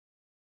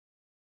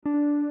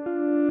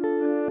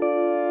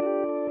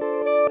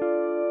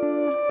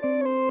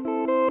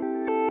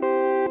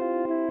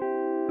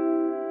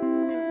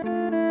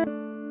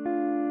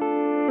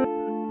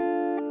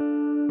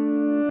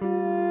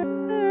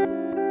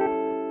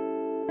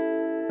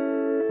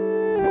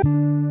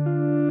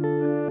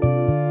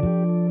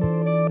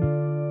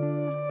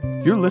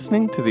You're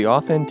listening to The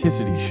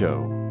Authenticity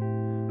Show,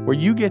 where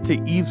you get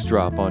to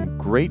eavesdrop on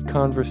great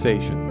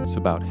conversations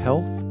about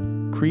health,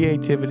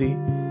 creativity,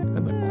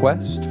 and the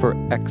quest for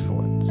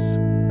excellence.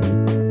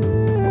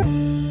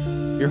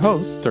 Your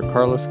hosts are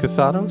Carlos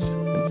Casados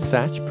and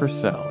Satch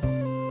Purcell.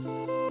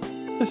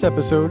 This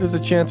episode is a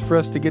chance for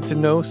us to get to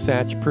know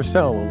Satch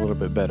Purcell a little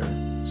bit better,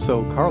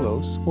 so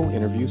Carlos will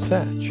interview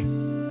Satch.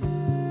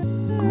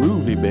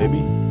 Groovy,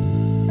 baby.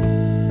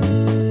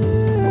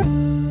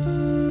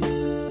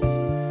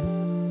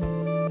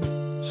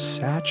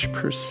 Satch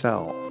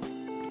Purcell.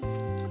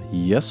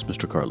 Yes,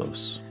 Mr.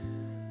 Carlos.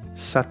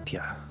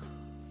 Satya.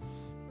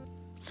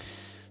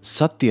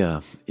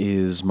 Satya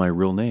is my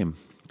real name.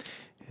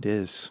 It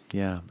is.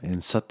 Yeah,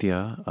 and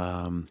Satya,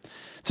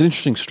 it's an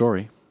interesting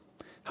story,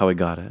 how I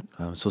got it.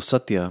 So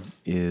Satya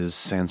is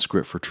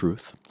Sanskrit for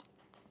truth.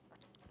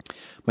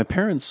 My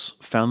parents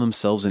found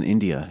themselves in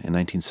India in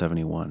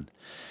 1971,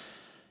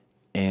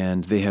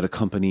 and they had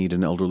accompanied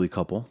an elderly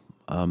couple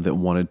that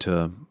wanted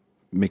to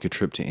make a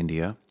trip to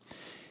India.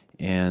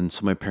 And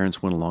so my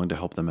parents went along to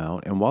help them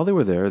out. And while they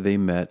were there, they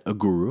met a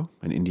guru,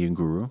 an Indian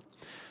guru,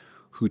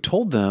 who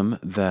told them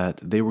that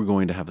they were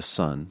going to have a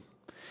son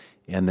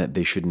and that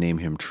they should name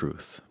him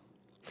Truth.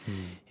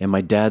 And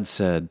my dad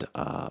said,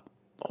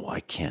 I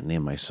can't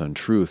name my son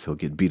Truth. He'll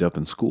get beat up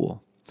in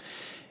school.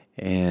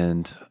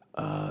 And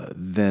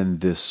then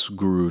this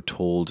guru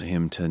told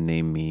him to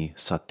name me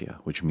Satya,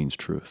 which means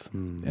truth.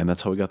 And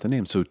that's how we got the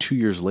name. So 2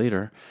 years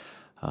later,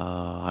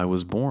 I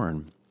was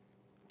born.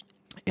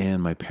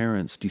 And my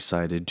parents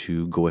decided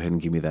to go ahead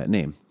and give me that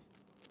name.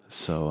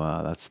 So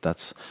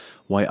that's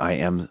why I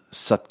am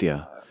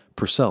Satya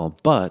Purcell.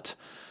 But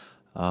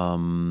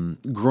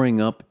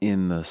growing up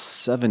in the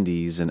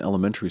 70s in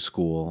elementary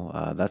school,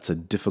 that's a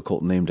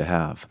difficult name to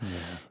have. Yeah.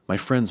 My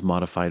friends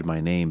modified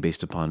my name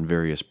based upon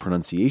various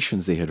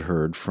pronunciations they had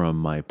heard from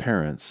my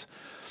parents.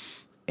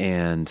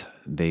 And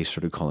they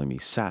started calling me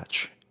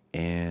Satch.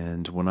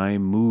 And when I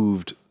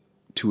moved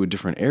to a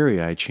different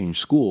area, I changed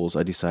schools,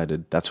 I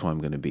decided that's who I'm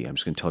going to be. I'm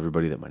just going to tell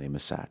everybody that my name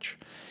is Satch.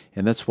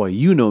 And that's why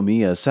you know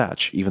me as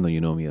Satch, even though you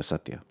know me as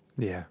Satya.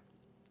 Yeah.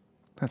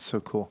 That's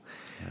so cool.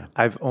 Yeah.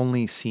 I've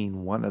only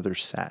seen one other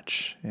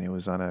Satch, and it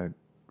was on a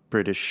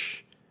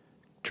British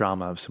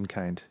drama of some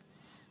kind.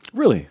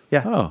 Really?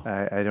 Yeah. Oh.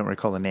 I don't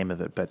recall the name of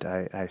it, but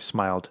I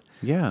smiled.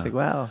 Yeah. It's like,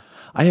 wow.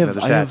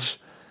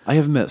 I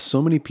have met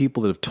so many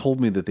people that have told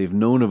me that they've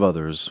known of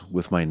others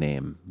with my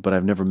name, but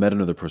I've never met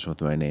another person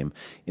with my name.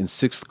 In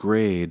 6th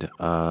grade,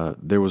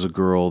 there was a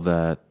girl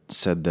that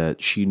said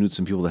that she knew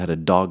some people that had a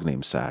dog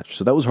named Satch.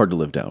 So that was hard to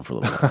live down for a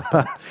little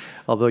while.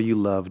 Although you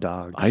love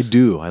dogs. I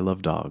do. I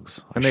love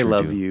dogs. And they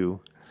love you.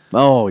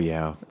 Oh,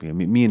 yeah.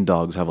 Me and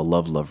dogs have a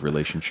love-love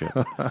relationship.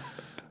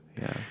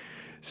 Yeah.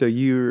 So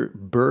your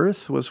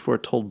birth was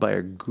foretold by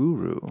a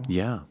guru.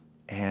 Yeah.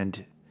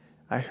 And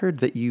I heard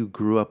that you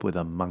grew up with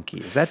a monkey.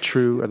 Is that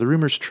true? Are the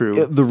rumors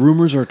true? The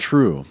rumors are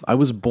true. I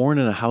was born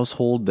in a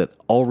household that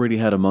already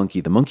had a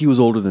monkey. The monkey was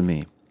older than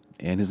me,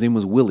 and his name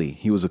was Willie.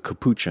 He was a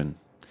capuchin.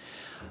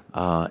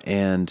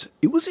 And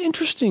it was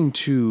interesting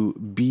to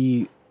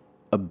be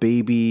a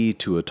baby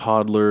to a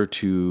toddler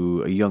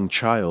to a young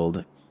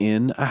child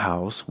in a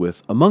house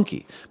with a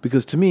monkey,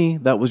 because to me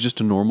that was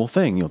just a normal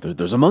thing. You know,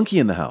 there's a monkey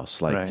in the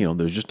house, like, right. You know,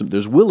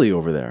 there's Willie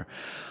over there.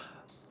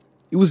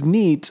 It was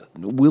neat.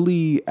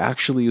 Willie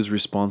actually is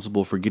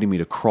responsible for getting me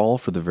to crawl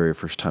for the very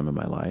first time in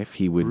my life.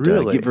 He would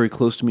get very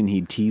close to me and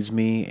he'd tease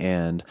me,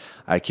 and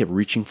I kept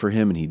reaching for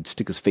him and he'd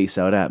stick his face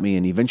out at me,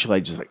 and eventually I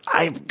just like,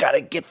 I've got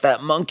to get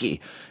that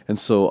monkey. And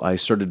so I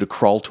started to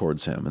crawl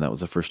towards him, and that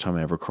was the first time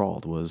I ever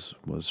crawled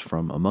was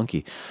from a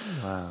monkey.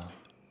 Wow.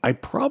 I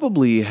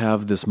probably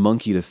have this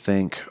monkey to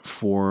thank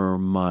for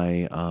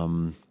my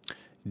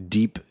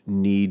deep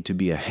need to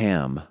be a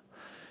ham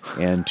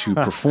and to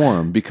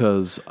perform,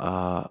 because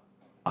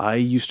I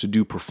used to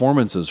do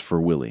performances for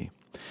Willie,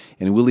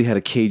 and Willie had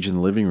a cage in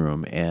the living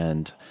room,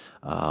 and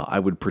I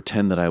would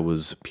pretend that I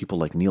was people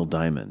like Neil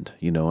Diamond,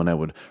 you know, and I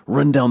would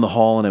run down the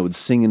hall and I would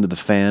sing into the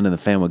fan, and the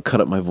fan would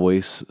cut up my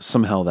voice.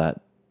 Somehow that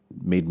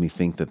made me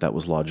think that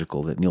was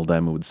logical, that Neil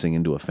Diamond would sing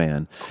into a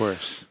fan. Of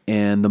course.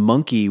 And the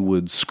monkey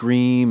would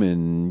scream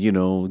and, you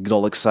know, get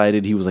all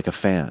excited. He was like a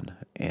fan.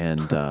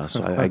 And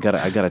so I got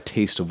a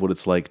taste of what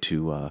it's like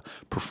to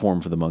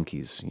perform for the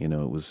monkeys. You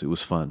know, it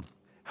was fun.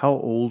 How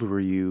old were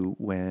you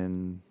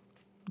when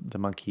the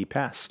monkey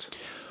passed?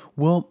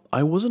 Well,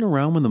 I wasn't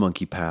around when the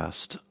monkey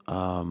passed.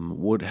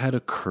 What had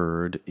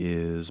occurred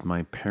is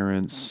my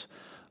parents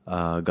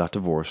got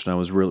divorced, and I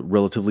was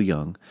relatively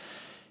young.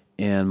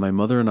 And my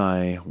mother and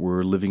I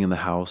were living in the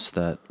house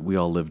that we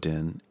all lived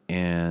in.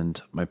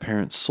 And my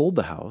parents sold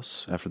the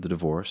house after the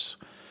divorce.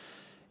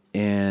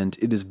 And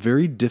it is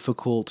very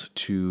difficult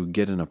to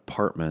get an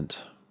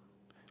apartment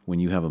when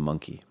you have a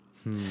monkey.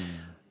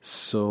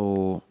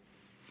 So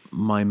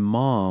my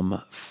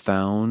mom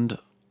found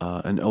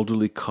an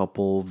elderly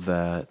couple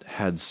that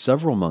had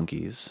several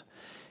monkeys,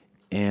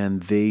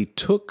 and they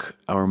took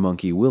our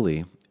monkey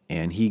Willie,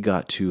 and he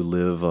got to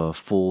live a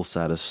full,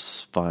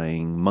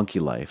 satisfying monkey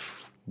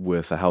life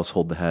with a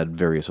household that had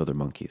various other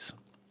monkeys.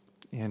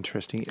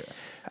 Interesting.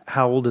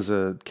 How old does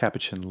a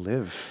capuchin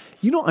live?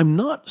 I'm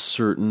not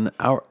certain.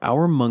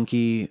 Our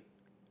monkey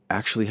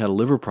actually had a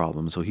liver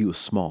problem, so he was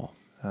small.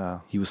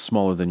 He was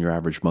smaller than your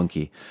average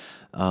monkey.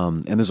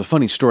 And there's a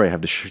funny story I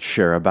have to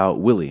share about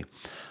Willie.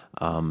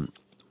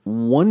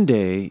 One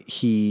day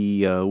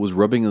he was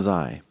rubbing his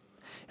eye,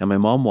 and my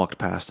mom walked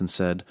past and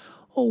said,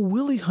 "Oh,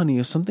 Willie, honey,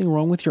 is something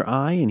wrong with your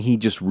eye?" And he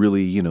just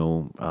really,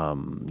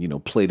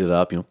 played it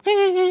up,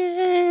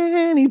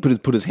 and he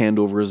put his hand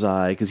over his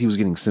eye because he was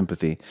getting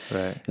sympathy.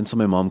 Right. And so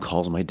my mom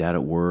calls my dad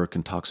at work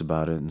and talks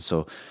about it. And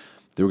so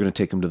they were going to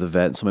take him to the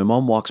vet. And so my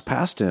mom walks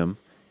past him,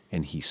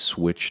 and he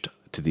switched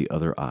to the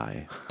other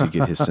eye to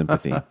get his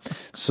sympathy.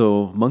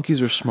 So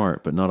monkeys are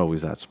smart, but not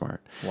always that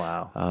smart.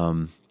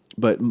 Wow.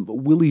 But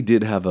Willie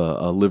did have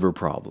a liver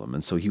problem,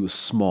 and so he was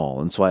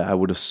small, and so I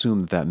would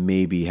assume that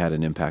maybe had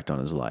an impact on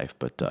his life.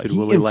 But he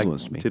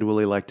influenced me. Did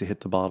Willie like to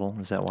hit the bottle?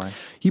 Is that why?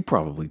 He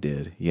probably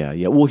did. Yeah.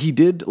 Well, he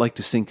did like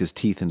to sink his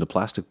teeth into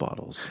plastic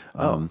bottles.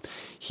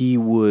 He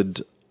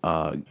would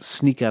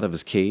sneak out of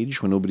his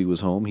cage when nobody was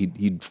home.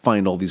 He'd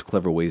find all these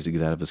clever ways to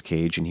get out of his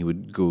cage, and he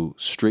would go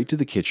straight to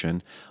the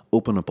kitchen,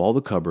 open up all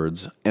the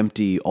cupboards,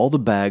 empty all the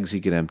bags he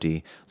could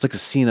empty. It's like a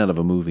scene out of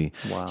a movie.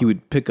 Wow. He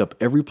would pick up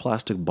every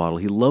plastic bottle.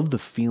 He loved the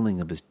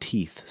feeling of his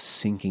teeth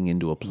sinking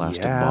into a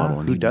plastic bottle.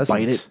 And who he'd doesn't?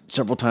 bite it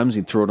several times,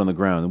 and he'd throw it on the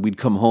ground. And we'd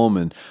come home,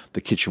 and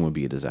the kitchen would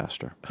be a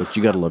disaster. But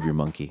you got to love your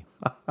monkey.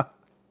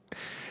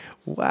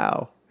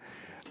 Wow.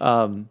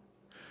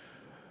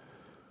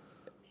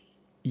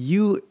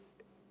 You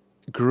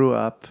grew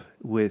up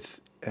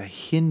with a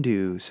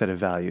Hindu set of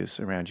values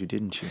around you,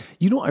 didn't you?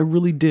 I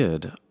really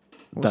did.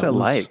 What was that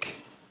like?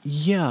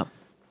 Yeah.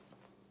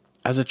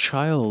 As a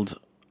child,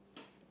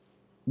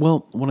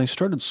 well, when I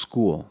started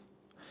school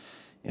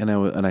and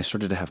I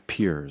started to have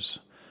peers,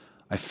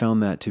 I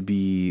found that to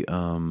be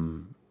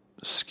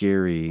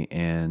scary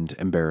and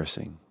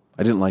embarrassing.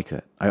 I didn't like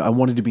that. I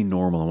wanted to be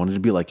normal. I wanted to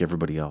be like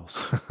everybody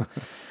else.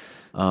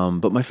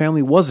 But my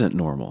family wasn't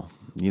normal.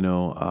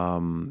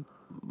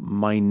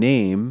 My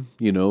name,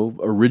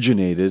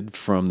 originated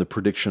from the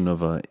prediction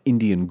of an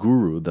Indian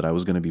guru that I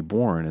was going to be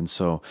born. And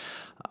so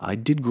I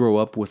did grow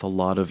up with a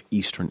lot of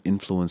Eastern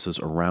influences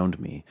around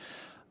me.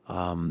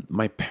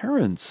 My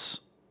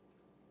parents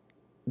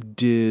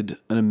did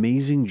an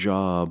amazing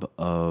job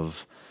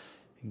of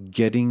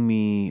getting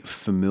me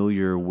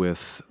familiar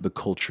with the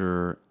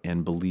culture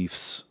and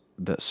beliefs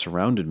that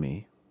surrounded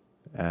me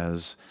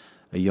as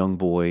a young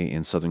boy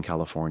in Southern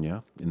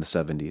California in the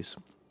 70s.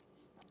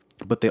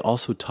 But they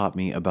also taught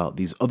me about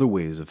these other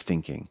ways of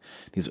thinking,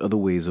 these other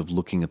ways of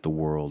looking at the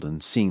world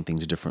and seeing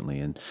things differently.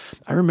 And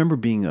I remember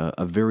being a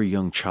very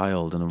young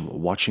child and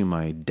watching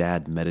my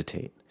dad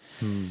meditate.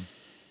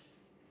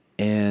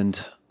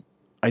 And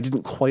I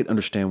didn't quite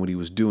understand what he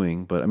was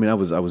doing, but I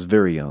was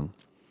very young.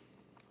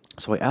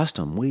 So I asked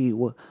him,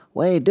 what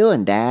are you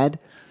doing, Dad?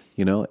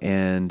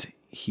 And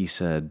he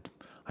said,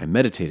 "I'm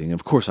meditating."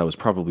 Of course, I was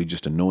probably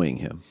just annoying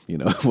him,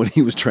 when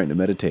he was trying to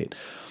meditate.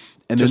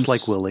 And Just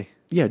like Willie.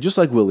 Yeah, just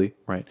like Willie,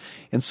 right?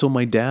 And so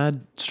my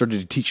dad started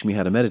to teach me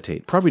how to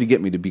meditate, probably to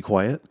get me to be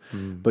quiet.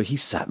 But he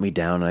sat me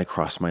down and I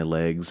crossed my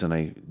legs and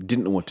I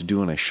didn't know what to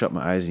do and I shut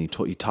my eyes and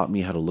he taught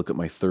me how to look at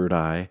my third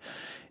eye.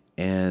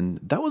 And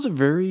that was a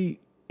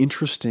very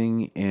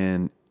interesting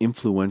and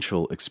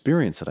influential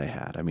experience that I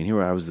had.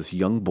 Here I was this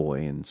young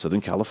boy in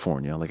Southern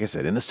California, like I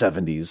said, in the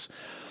 70s,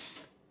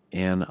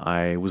 and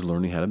I was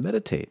learning how to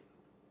meditate.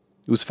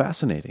 It was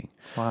fascinating.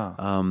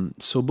 Wow.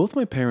 So both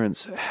my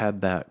parents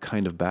had that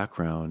kind of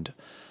background.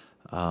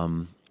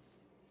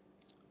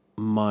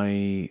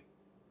 My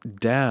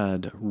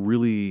dad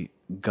really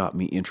got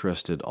me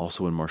interested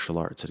also in martial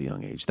arts at a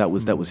young age. That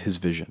was his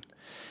vision.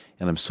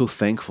 And I'm so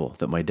thankful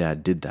that my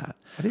dad did that.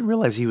 I didn't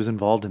realize he was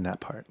involved in that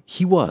part.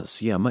 He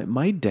was, yeah.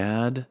 My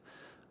dad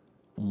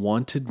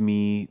wanted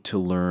me to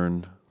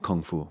learn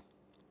Kung Fu.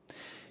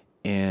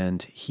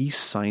 And he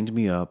signed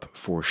me up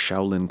for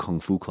Shaolin Kung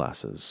Fu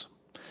classes.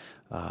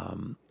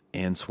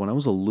 And so when I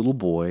was a little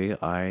boy,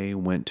 I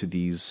went to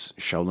these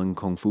Shaolin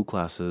Kung Fu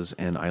classes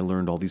and I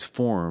learned all these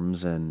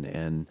forms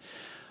and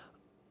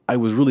I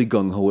was really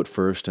gung-ho at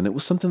first, and it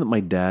was something that my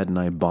dad and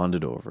I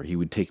bonded over. He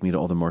would take me to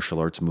all the martial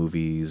arts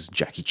movies,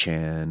 Jackie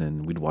Chan,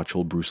 and we'd watch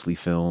old Bruce Lee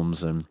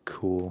films. And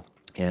cool.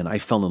 And I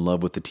fell in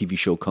love with the TV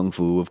show Kung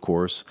Fu, of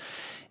course.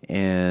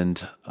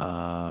 And,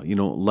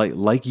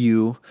 like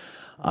you,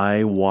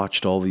 I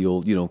watched all the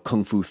old,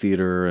 Kung Fu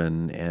theater,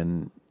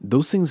 and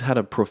those things had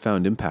a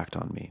profound impact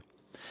on me.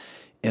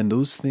 And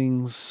those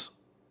things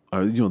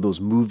are, those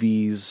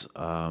movies,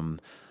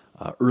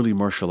 early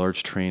martial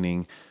arts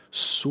training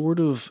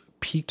sort of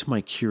piqued my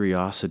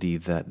curiosity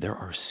that there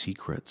are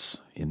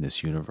secrets in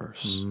this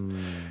universe.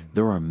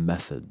 There are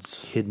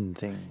methods. Hidden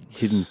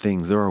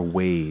things. There are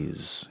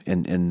ways.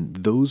 And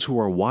those who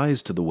are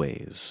wise to the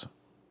ways,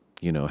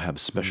 have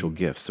special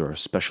gifts. There are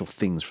special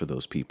things for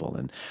those people.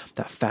 And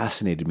that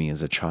fascinated me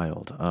as a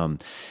child.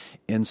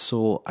 And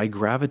so I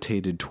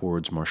gravitated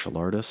towards martial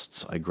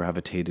artists. I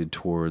gravitated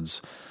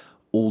towards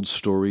old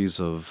stories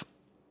of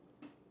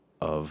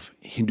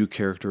Hindu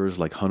characters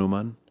like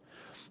Hanuman.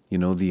 you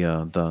know,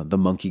 the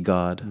monkey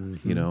god,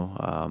 you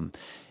know,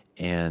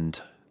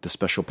 and the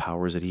special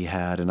powers that he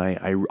had. And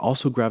I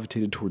also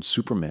gravitated towards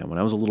Superman. When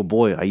I was a little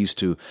boy, I used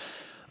to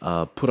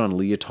put on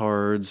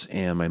leotards,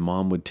 and my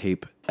mom would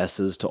tape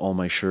S's to all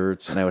my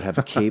shirts, and I would have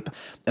a cape,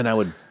 and I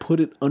would put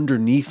it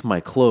underneath my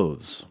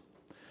clothes,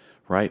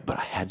 right? But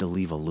I had to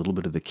leave a little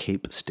bit of the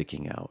cape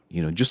sticking out,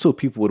 you know, just so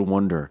people would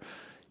wonder.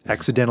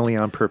 Accidentally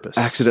on purpose.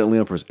 Accidentally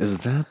on purpose. Is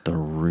that the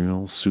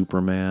real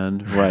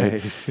Superman?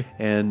 Right.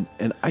 and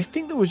I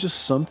think there was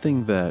just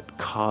something that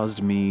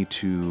caused me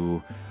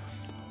to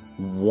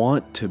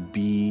want to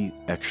be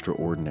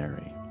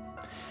extraordinary.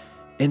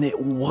 And it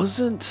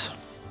wasn't,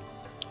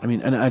 I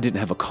mean, and I didn't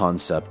have a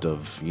concept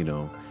of, you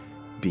know,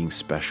 being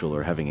special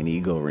or having an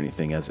ego or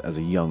anything as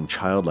a young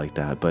child like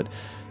that. But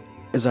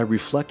as I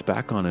reflect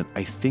back on it,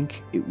 I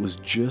think it was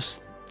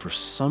just, for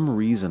some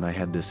reason, I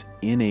had this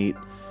innate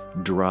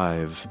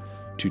drive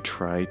to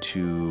try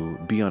to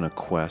be on a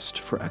quest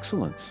for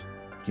excellence.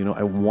 You know,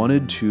 I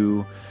wanted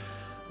to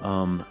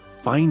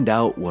find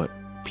out what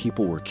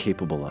people were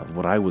capable of,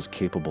 what I was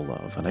capable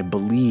of. And I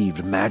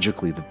believed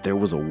magically that there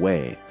was a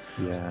way.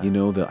 Yeah. You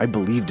know, that I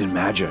believed in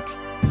magic.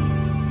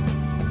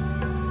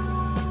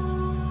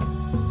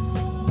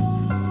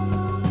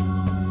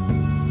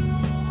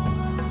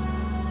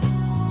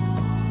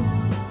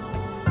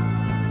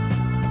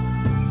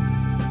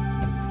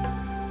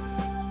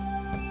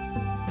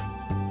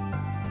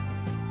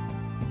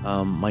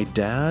 My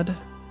dad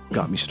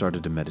got me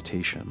started in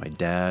meditation. My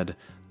dad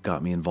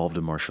got me involved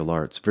in martial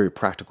arts, very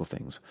practical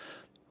things.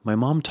 My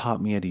mom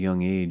taught me at a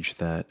young age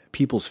that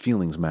people's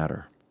feelings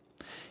matter,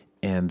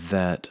 and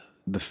that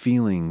the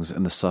feelings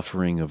and the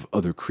suffering of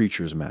other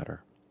creatures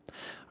matter.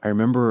 I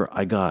remember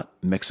I got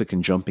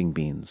Mexican jumping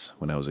beans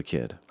when I was a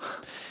kid.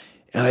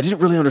 And I didn't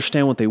really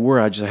understand what they were.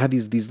 I had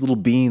these little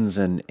beans,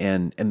 and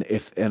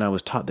I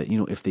was taught that, you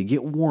know, if they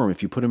get warm,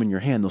 if you put them in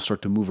your hand, they'll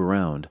start to move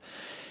around.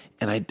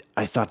 And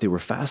I thought they were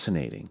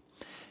fascinating.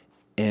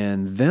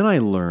 And then I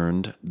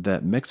learned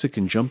that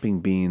Mexican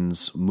jumping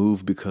beans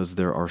move because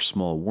there are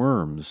small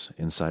worms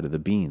inside of the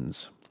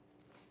beans.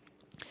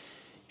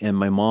 And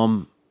my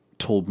mom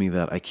told me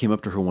that. I came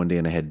up to her one day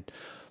and I had,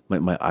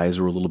 my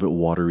eyes were a little bit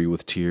watery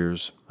with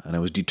tears. And I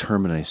was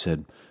determined. I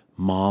said,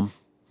 "Mom,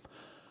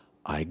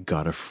 I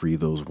gotta free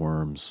those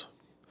worms."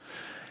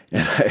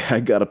 And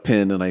I got a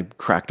pin and I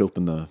cracked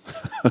open the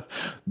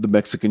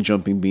Mexican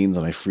jumping beans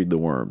and I freed the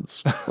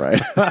worms,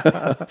 right?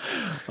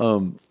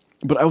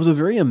 But I was a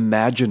very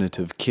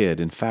imaginative kid.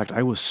 In fact,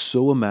 I was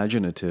so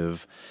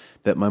imaginative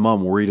that my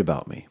mom worried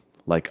about me.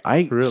 Like,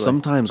 I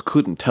sometimes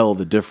couldn't tell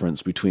the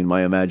difference between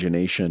my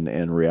imagination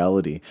and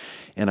reality.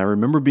 And I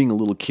remember being a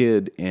little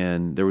kid,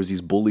 and there was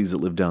these bullies that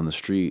lived down the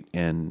street,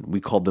 and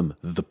we called them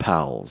the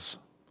Pals,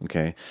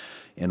 okay?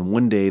 And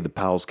one day the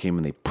Pals came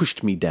and they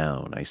pushed me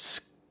down. I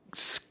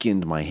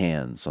skinned my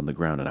hands on the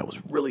ground, and I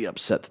was really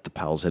upset that the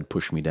Pals had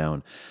pushed me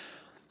down.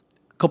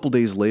 A couple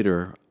days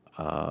later,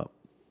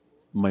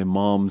 my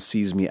mom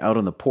sees me out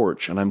on the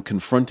porch, and I'm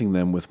confronting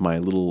them with my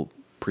little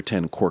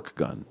pretend cork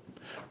gun,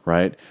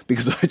 right?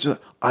 Because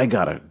I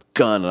got a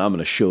gun, and I'm going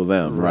to show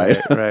them, right?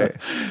 Right.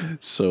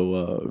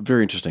 So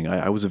very interesting.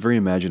 I was a very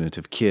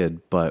imaginative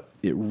kid, but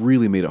it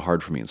really made it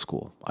hard for me in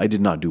school. I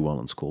did not do well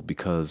in school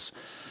because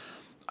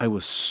I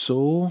was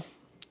so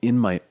in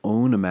my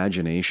own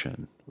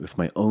imagination, with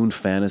my own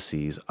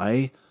fantasies.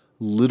 I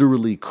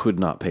literally could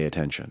not pay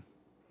attention.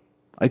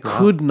 I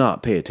could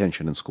not pay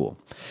attention in school.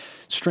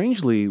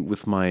 Strangely,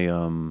 with my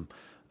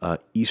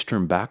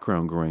Eastern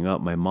background growing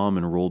up, my mom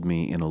enrolled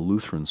me in a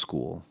Lutheran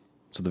school.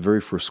 So the very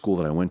first school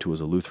that I went to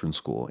was a Lutheran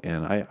school.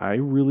 And I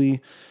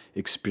really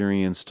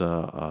experienced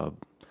an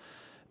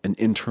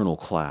internal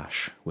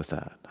clash with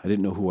that. I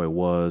didn't know who I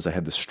was. I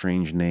had this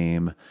strange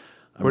name.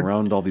 I'm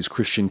around all these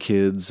Christian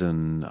kids,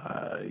 and,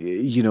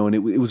 you know, and it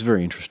was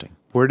very interesting.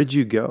 Where did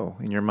you go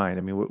in your mind?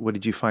 I mean, what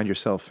did you find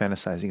yourself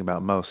fantasizing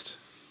about most?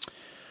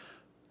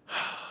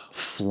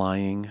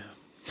 Flying.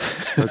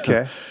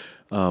 Okay.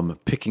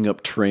 Picking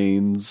up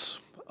trains.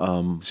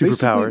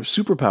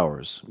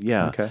 Superpowers.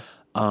 Yeah. Okay.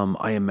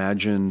 I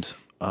imagined,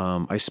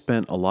 I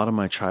spent a lot of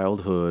my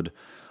childhood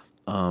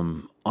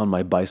on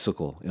my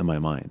bicycle in my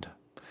mind.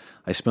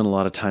 I spent a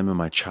lot of time in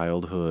my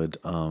childhood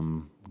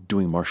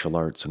doing martial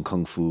arts and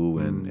kung fu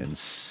and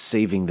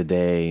saving the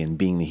day and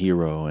being the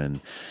hero and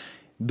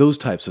those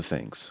types of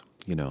things,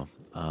 you know.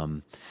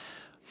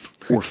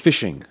 Or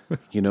fishing,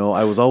 you know.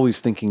 I was always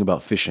thinking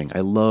about fishing. I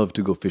love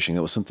to go fishing.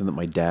 That was something that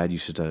my dad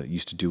used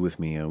to do with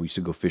me. We used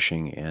to go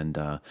fishing, and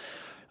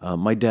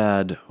my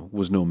dad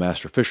was no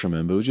master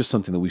fisherman, but it was just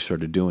something that we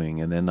started doing.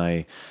 And then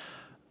I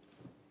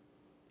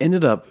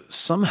ended up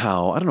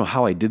somehow, I don't know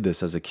how I did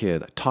this as a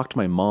kid, I talked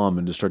my mom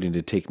into starting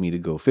to take me to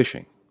go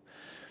fishing.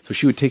 So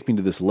she would take me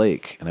to this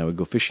lake, and I would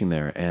go fishing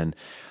there. And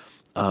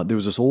there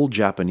was this old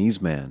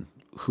Japanese man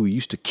who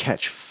used to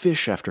catch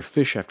fish after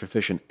fish after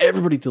fish, and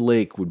everybody at the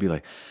lake would be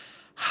like,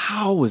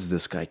 "How is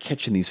this guy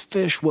catching these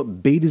fish?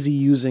 What bait is he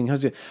using?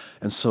 How's he?"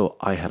 And so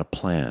I had a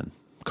plan.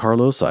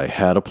 Carlos, I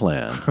had a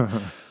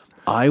plan.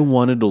 I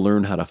wanted to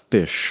learn how to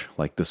fish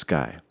like this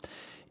guy.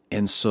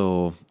 And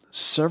so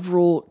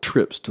several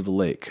trips to the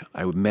lake,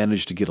 I would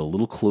manage to get a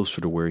little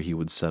closer to where he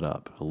would set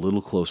up, a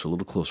little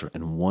closer.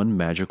 And one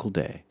magical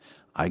day,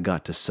 I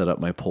got to set up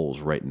my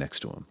poles right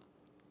next to him.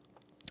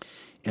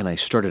 And I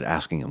started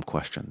asking him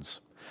questions.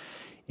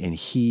 And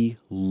he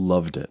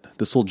loved it.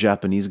 This old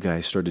Japanese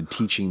guy started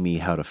teaching me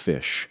how to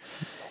fish.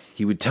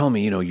 He would tell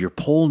me, your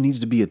pole needs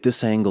to be at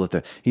this angle.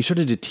 He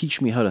started to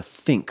teach me how to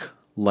think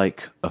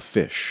like a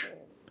fish.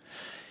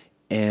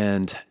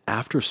 And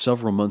after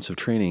several months of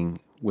training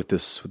with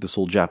this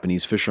old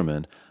Japanese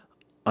fisherman,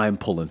 I'm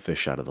pulling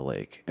fish out of the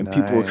lake. And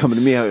people were coming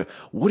to me,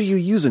 what are you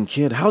using,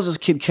 kid? How's this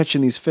kid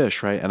catching these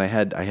fish, right? And I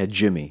had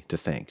Jimmy to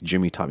thank.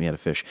 Jimmy taught me how to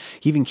fish.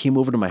 He even came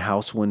over to my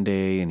house one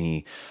day and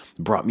he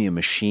brought me a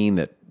machine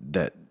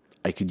that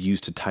I could use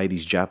to tie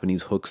these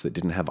Japanese hooks that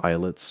didn't have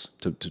eyelets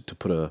to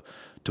put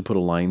a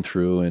line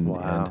through.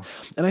 And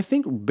I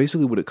think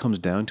basically what it comes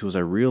down to is I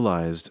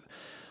realized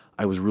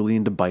I was really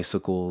into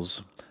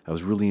bicycles. I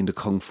was really into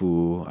kung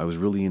fu. I was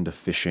really into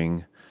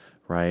fishing,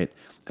 right?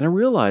 And I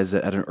realized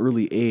that at an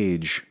early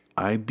age,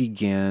 I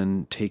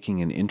began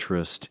taking an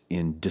interest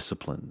in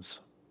disciplines,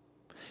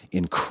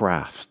 in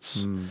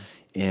crafts,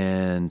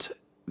 and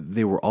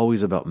they were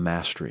always about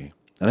mastery.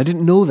 And I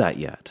didn't know that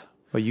yet.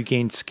 Well, you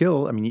gained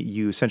skill. I mean,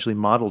 you essentially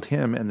modeled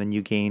him, and then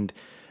you gained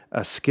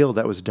a skill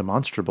that was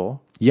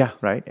demonstrable. Yeah,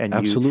 right. And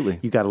absolutely.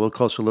 You got a little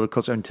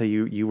closer until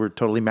you were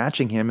totally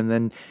matching him, and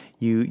then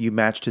you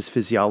matched his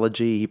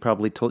physiology. He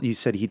probably you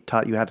said he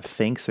taught you how to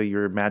think, so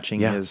you're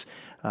matching his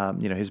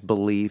his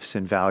beliefs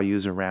and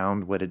values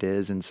around what it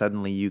is, and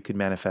suddenly you could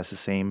manifest the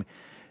same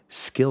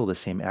skill, the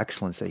same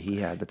excellence that he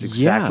had. That's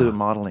exactly what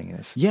modeling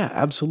is. Yeah,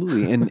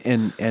 absolutely.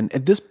 And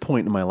at this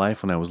point in my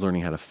life, when I was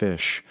learning how to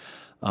fish,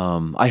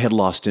 I had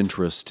lost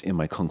interest in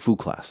my kung fu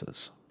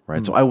classes.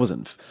 Right. So I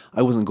wasn't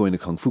going to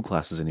kung fu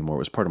classes anymore. It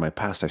was part of my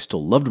past. I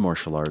still loved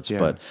martial arts,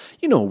 but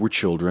we're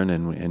children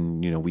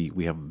and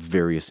we have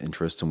various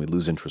interests and we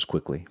lose interest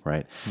quickly,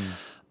 right?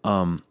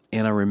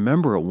 And I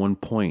remember at one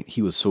point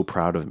he was so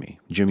proud of me.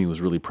 Jimmy was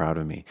really proud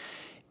of me.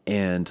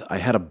 And I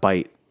had a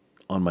bite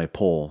on my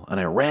pole and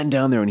I ran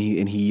down there and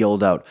he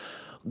yelled out,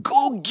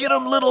 "Go get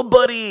him, little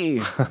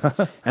buddy."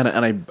 and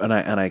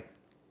I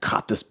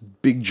caught this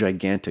big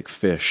gigantic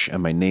fish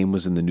and my name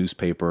was in the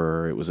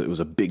newspaper. It was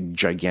a big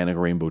gigantic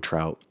rainbow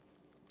trout.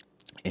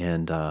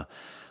 And I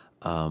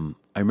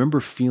remember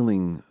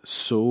feeling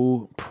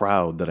so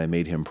proud that I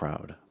made him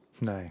proud.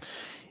 Nice.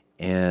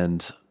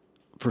 And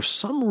for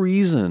some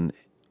reason,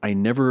 I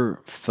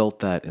never felt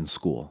that in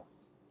school.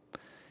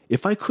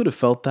 If I could have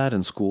felt that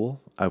in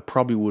school, I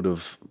probably would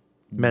have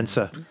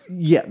Mensa.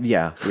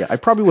 Yeah. I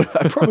probably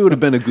would have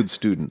been a good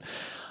student.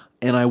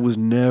 And I was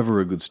never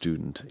a good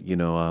student.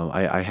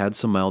 I had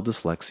some mild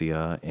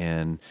dyslexia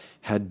and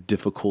had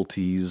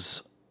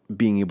difficulties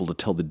being able to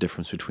tell the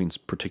difference between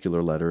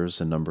particular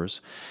letters and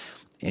numbers.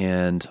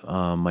 And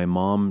my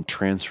mom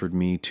transferred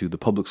me to the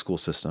public school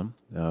system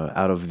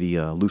out of the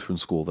Lutheran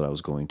school that I was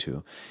going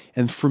to.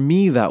 And for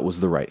me, that was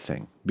the right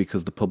thing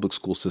because the public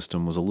school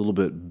system was a little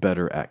bit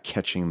better at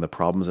catching the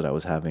problems that I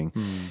was having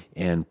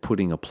and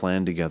putting a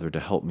plan together to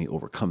help me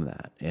overcome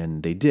that.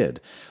 And they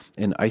did.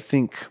 And I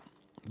think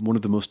one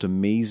of the most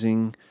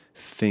amazing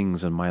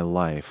things in my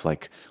life,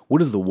 like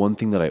what is the one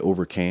thing that I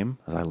overcame?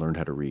 I learned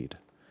how to read.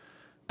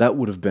 That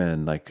would have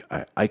been like,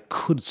 I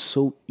could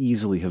so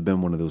easily have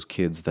been one of those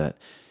kids that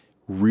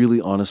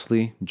really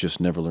honestly just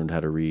never learned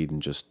how to read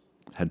and just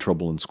had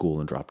trouble in school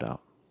and dropped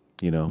out.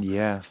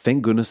 Yeah.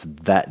 Thank goodness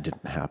that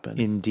didn't happen.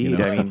 Indeed.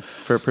 I mean,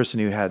 for a person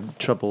who had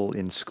trouble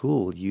in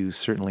school, you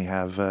certainly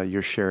have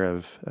your share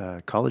of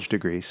college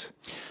degrees.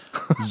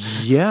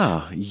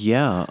 Yeah.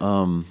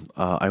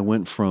 I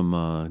went from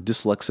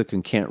dyslexic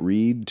and can't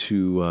read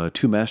to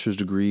 2 master's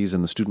degrees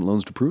and the student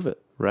loans to prove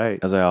it. Right.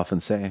 As I often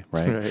say,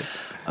 right?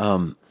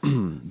 Right.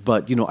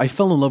 But, I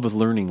fell in love with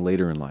learning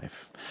later in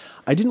life.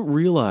 I didn't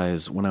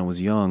realize when I was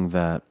young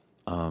that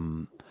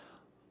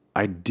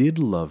I did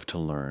love to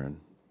learn,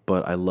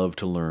 but I love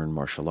to learn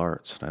martial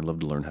arts, and I love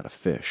to learn how to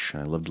fish,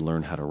 and I love to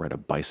learn how to ride a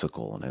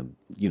bicycle, and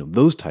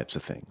those types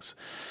of things.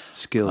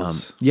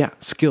 Skills.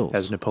 Skills.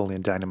 As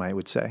Napoleon Dynamite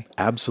would say.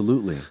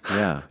 Absolutely.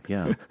 Yeah.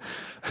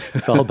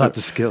 It's all about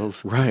the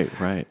skills. Right.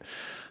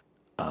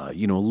 A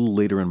little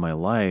later in my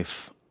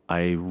life,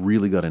 I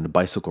really got into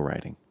bicycle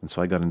riding. And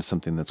so I got into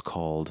something that's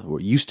called,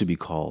 or used to be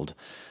called,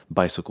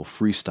 bicycle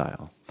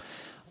freestyle.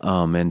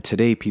 And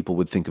today people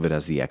would think of it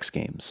as the X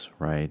Games,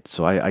 right?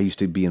 So I used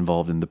to be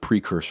involved in the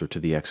precursor to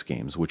the X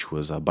Games, which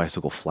was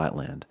bicycle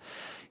flatland.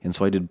 And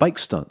so I did bike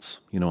stunts,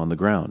 on the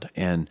ground.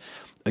 And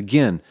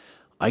again,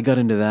 I got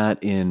into that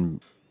in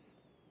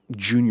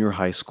junior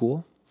high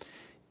school.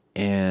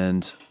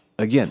 And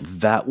again,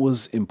 that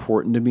was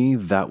important to me.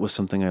 That was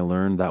something I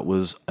learned. That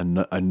was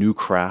a new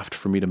craft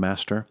for me to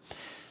master.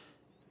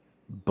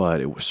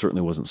 But it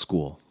certainly wasn't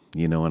school.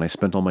 And I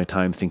spent all my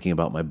time thinking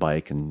about my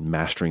bike and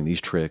mastering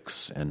these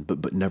tricks,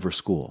 but never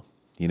school.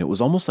 It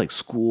was almost like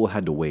school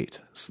had to wait.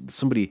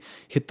 Somebody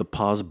hit the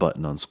pause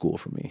button on school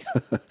for me.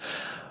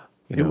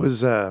 It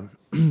was,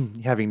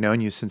 having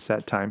known you since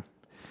that time,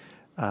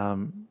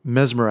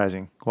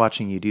 mesmerizing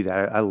watching you do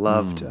that. I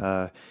loved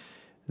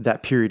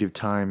that period of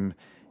time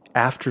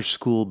after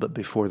school, but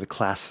before the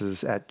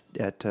classes at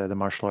the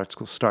martial arts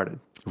school started.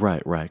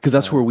 Right. Because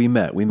that's where we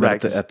met. We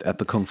met right, at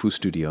the Kung Fu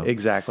studio.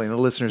 Exactly. And the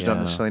listeners don't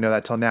necessarily know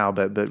that till now,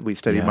 but we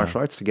studied martial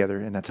arts together,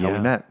 and that's how we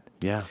met.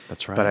 Yeah,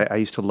 that's right. But I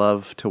used to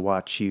love to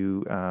watch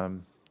you,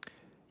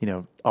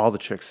 all the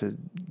tricks,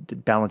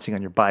 balancing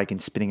on your bike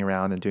and spinning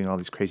around and doing all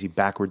these crazy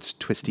backwards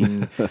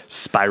twisting,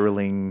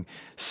 spiraling,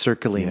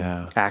 circling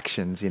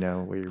actions,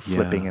 where you're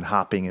flipping and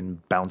hopping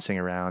and bouncing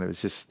around. It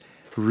was just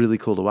really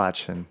cool to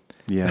watch. And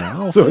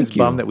I was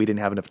bummed that we didn't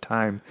have enough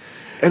time.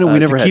 And we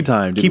never had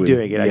time to keep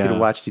doing it. I could have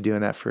watched you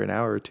doing that for an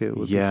hour or two. It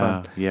would be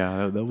fun.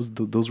 Yeah,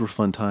 those were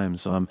fun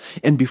times.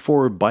 And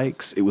before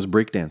bikes, it was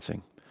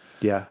breakdancing.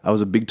 Yeah, I was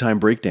a big time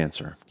break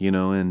dancer,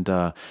 and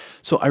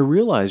so I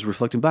realized,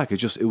 reflecting back,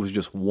 it was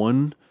just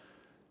one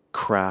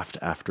craft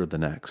after the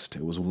next.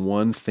 It was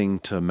one thing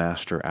to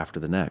master after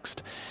the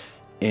next.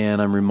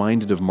 And I'm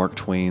reminded of Mark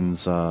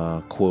Twain's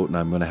quote, and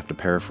I'm going to have to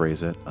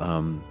paraphrase it,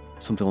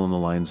 something along the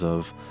lines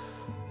of,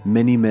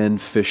 "Many men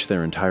fish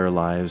their entire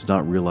lives,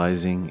 not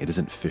realizing it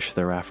isn't fish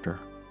they're after."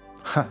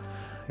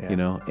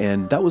 Yeah.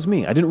 And that was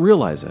me. I didn't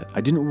realize it.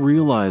 I didn't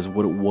realize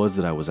what it was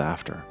that I was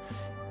after.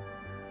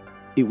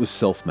 It was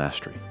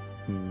self-mastery.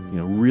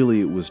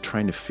 Really, it was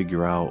trying to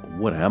figure out,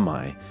 what am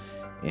I?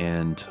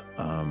 And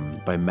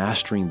by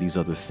mastering these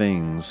other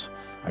things,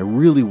 I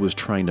really was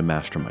trying to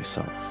master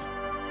myself.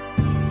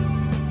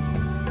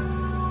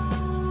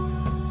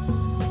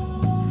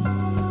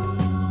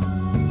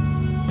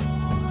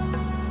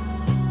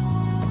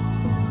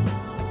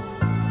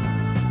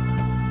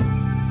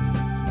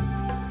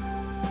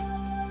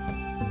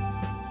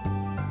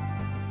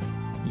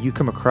 You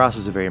come across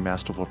as a very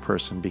masterful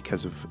person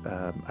because of,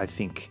 I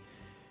think,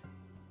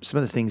 some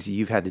of the things that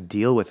you've had to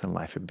deal with in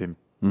life have been,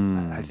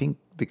 I think,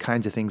 the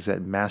kinds of things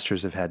that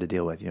masters have had to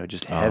deal with.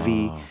 Just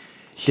heavy,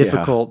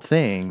 difficult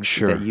things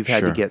that you've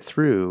had to get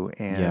through,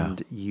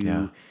 and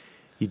you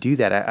do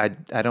that.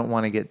 I don't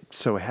want to get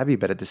so heavy,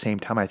 but at the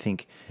same time, I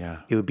think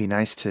it would be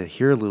nice to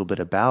hear a little bit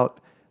about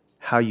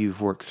how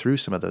you've worked through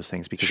some of those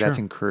things, because that's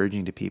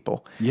encouraging to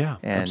people. Yeah,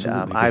 and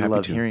absolutely. I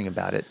love hearing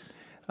about it.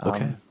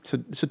 Okay. So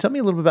tell me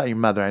a little bit about your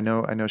mother. I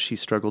know she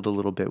struggled a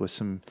little bit with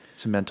some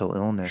mental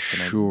illness.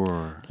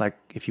 Sure. And like,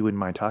 if you wouldn't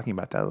mind talking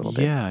about that a little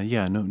bit.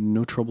 Yeah.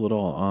 No trouble at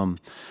all.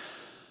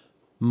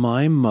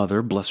 My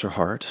mother, bless her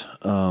heart,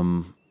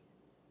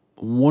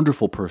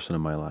 wonderful person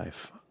in my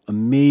life,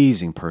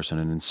 amazing person,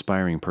 an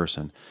inspiring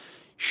person.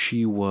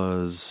 She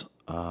was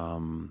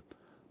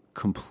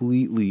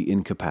completely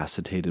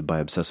incapacitated by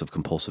obsessive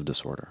compulsive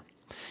disorder.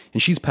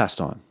 And she's passed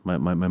on. My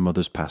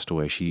mother's passed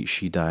away.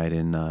 She died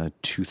in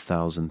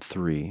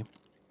 2003.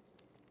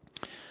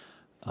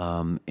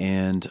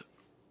 And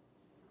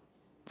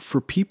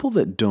for people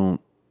that don't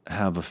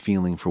have a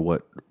feeling for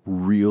what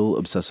real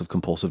obsessive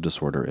compulsive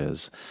disorder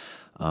is,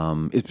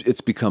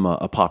 it's become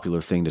a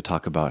popular thing to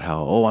talk about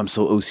how, I'm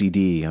so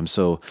OCD. I'm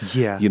so,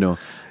 hear that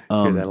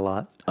a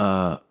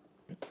lot.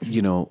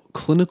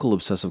 Clinical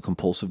obsessive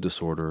compulsive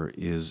disorder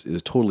is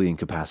totally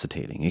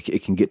incapacitating.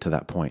 It can get to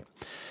that point.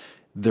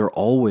 They're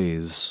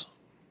always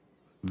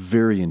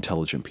very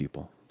intelligent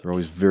people. They're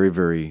always very,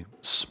 very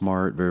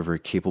smart, very, very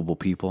capable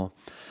people.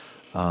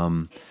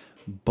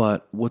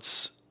 But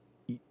what's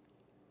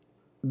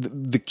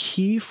the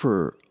key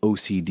for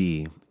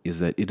OCD is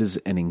that it is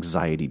an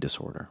anxiety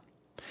disorder.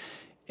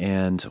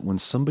 And when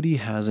somebody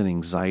has an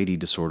anxiety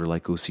disorder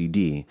like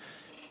OCD,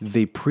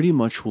 they pretty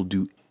much will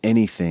do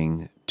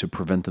anything to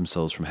prevent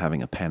themselves from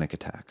having a panic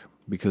attack.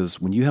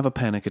 Because when you have a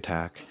panic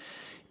attack,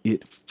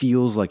 it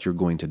feels like you're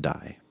going to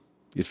die.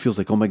 It feels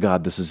like, oh my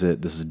God, this is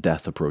it. This is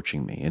death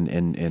approaching me.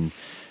 And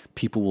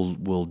people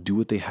will do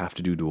what they have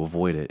to do to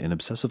avoid it. In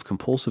obsessive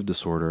compulsive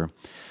disorder,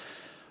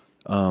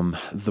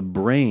 the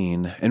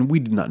brain, and we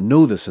did not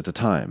know this at the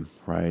time,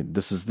 right?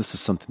 This is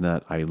something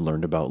that I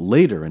learned about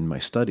later in my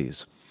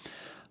studies.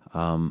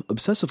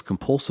 Obsessive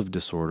compulsive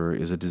disorder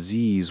is a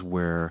disease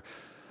where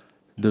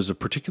there's a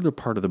particular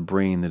part of the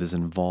brain that is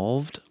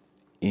involved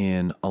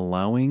in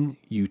allowing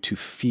you to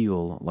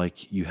feel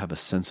like you have a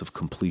sense of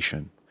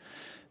completion,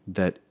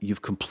 that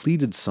you've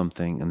completed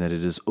something and that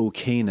it is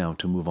okay now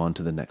to move on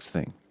to the next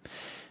thing.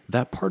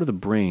 That part of the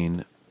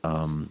brain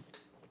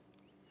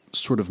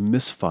sort of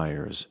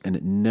misfires, and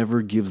it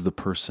never gives the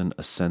person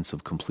a sense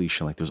of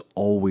completion, like there's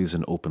always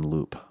an open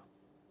loop,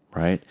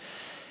 right?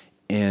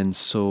 And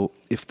so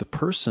if the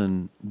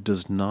person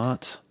does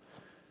not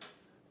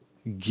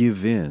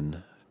give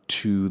in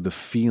to the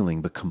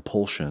feeling, the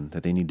compulsion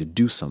that they need to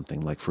do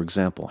something, like, for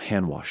example,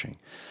 hand washing.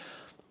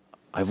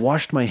 I've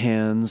washed my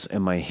hands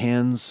and my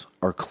hands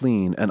are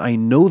clean, and I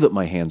know that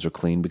my hands are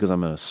clean because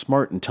I'm a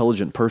smart,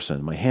 intelligent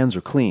person. My hands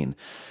are clean,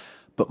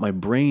 but my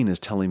brain is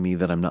telling me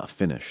that I'm not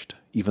finished,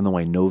 even though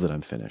I know that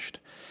I'm finished.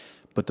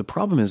 But the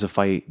problem is, if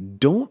I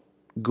don't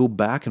go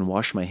back and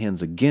wash my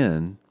hands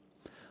again,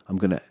 I'm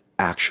going to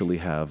actually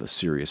have a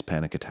serious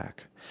panic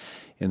attack.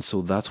 And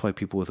so that's why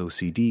people with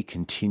OCD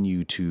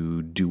continue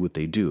to do what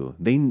they do.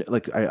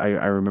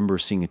 I remember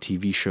seeing a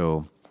TV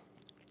show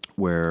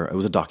where it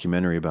was a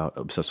documentary about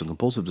obsessive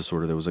compulsive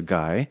disorder. There was a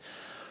guy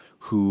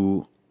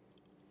who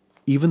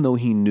even though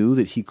he knew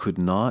that he could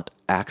not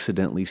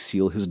accidentally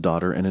seal his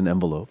daughter in an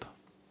envelope,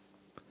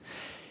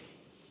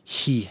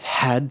 he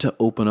had to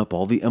open up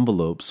all the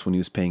envelopes when he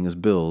was paying his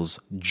bills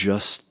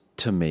just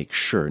to make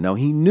sure. Now,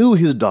 he knew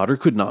his daughter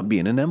could not be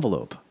in an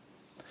envelope,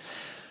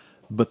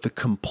 but the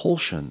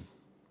compulsion,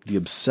 the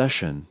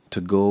obsession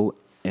to go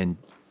and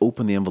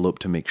open the envelope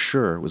to make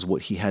sure was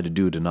what he had to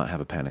do to not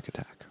have a panic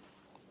attack.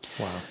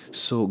 Wow.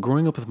 So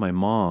growing up with my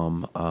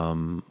mom,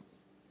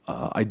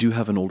 I do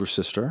have an older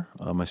sister,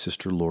 my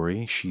sister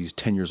Lori. She's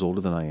 10 years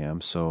older than I am.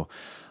 So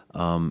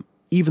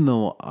even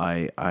though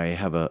I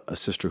have a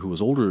sister who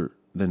was older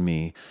than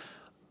me,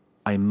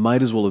 I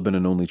might as well have been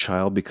an only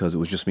child because it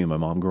was just me and my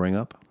mom growing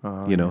up.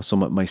 So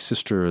my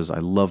sister I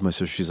love my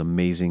sister. She's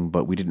amazing,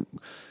 but we didn't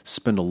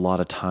spend a lot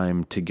of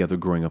time together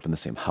growing up in the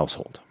same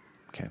household.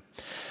 Okay.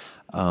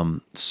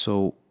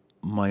 So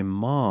my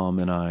mom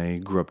and I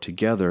grew up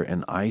together,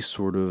 and I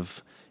sort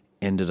of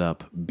ended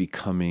up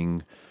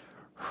becoming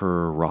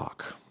her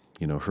rock,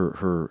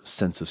 her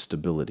sense of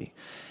stability.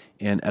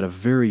 And at a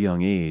very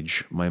young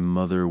age, my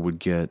mother would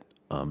get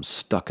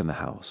stuck in the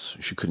house.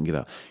 She couldn't get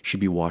out. She'd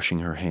be washing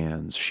her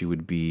hands. She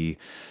would be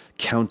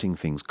counting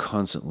things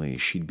constantly.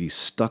 She'd be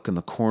stuck in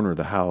the corner of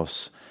the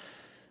house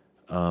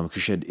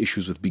because she had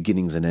issues with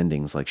beginnings and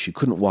endings. Like she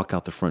couldn't walk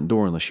out the front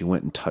door unless she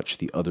went and touched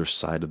the other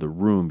side of the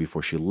room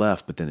before she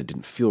left, but then it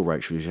didn't feel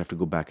right. She would have to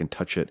go back and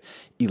touch it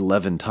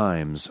 11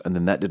 times, and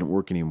then that didn't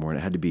work anymore, and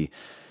it had to be,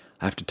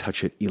 I have to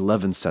touch it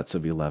 11 sets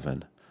of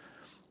 11.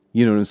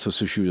 And so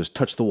she would just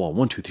touch the wall.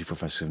 1, 2, 3, 4,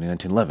 5, 6, 7, 8, 9,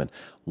 10, 11.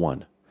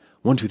 1.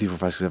 1, 2, 3, 4,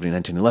 5, 6, 7, 8,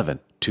 9, 10, 11.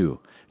 2.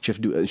 She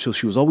have to do. So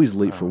she was always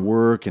late for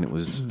work, and it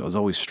was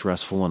always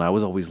stressful, and I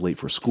was always late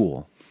for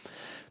school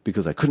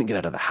because I couldn't get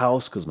out of the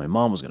house because my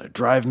mom was going to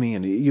drive me,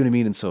 and you know what I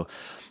mean. And so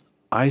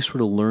I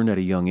sort of learned at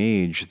a young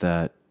age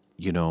that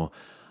I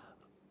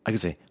could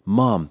say,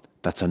 "Mom,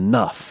 that's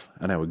enough,"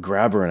 and I would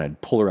grab her and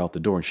I'd pull her out the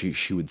door, and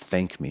she would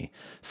thank me.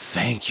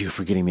 Thank you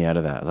for getting me out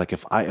of that. Like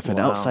if an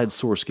outside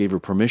source gave her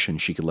permission,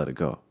 she could let it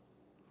go,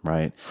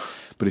 right?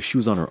 But if she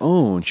was on her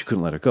own, she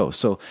couldn't let it go.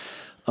 So.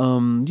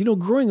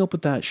 Growing up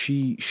with that,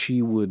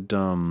 she would,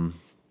 the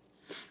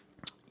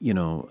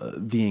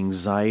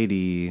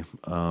anxiety,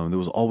 there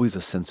was always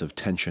a sense of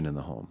tension in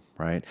the home,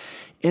 right?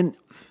 And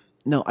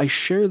now I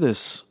share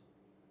these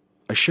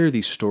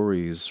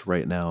stories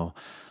right now,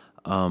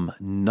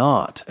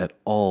 not at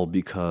all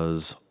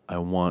because I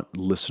want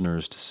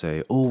listeners to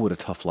say, oh, what a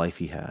tough life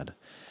he had.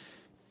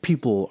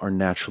 People are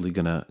naturally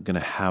gonna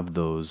have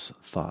those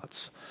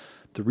thoughts.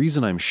 The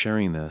reason I'm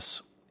sharing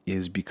this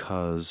is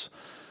because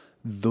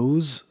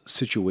those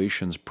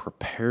situations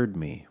prepared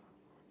me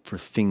for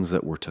things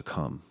that were to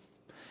come.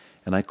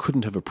 And I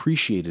couldn't have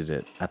appreciated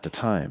it at the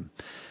time.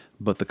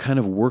 But the kind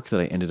of work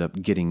that I ended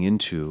up getting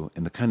into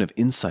and the kind of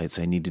insights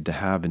I needed to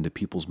have into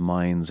people's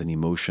minds and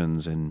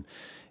emotions and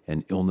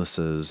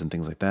illnesses and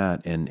things like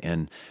that,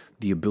 and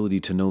the ability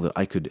to know that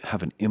I could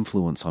have an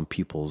influence on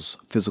people's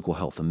physical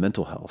health and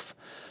mental health,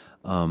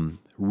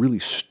 really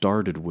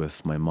started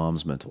with my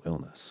mom's mental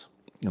illness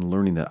and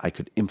learning that I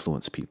could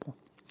influence people.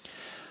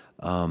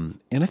 And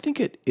I think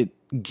it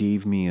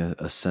gave me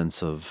a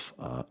sense of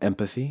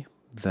empathy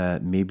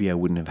that maybe I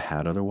wouldn't have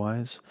had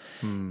otherwise.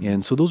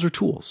 And so those are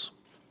tools.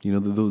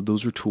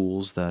 Those are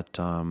tools that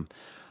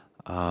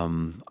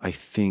I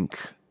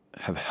think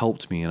have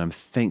helped me, and I'm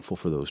thankful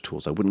for those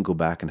tools. I wouldn't go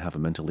back and have a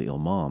mentally ill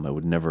mom. I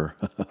would never,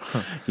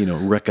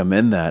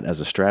 recommend that as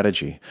a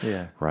strategy.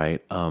 Yeah.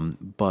 Right.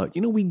 But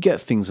we get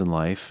things in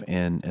life,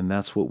 and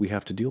that's what we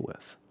have to deal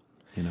with.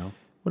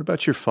 What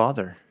about your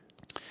father?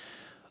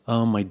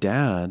 My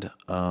dad,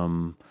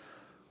 one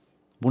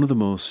of the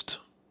most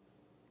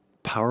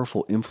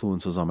powerful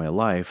influences on my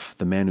life,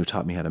 the man who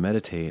taught me how to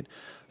meditate,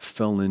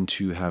 fell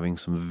into having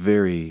some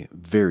very,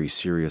 very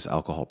serious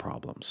alcohol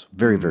problems.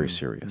 Very, very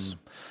serious.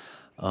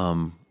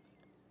 And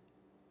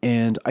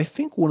I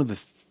think one of the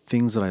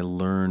things that I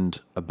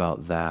learned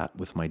about that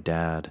with my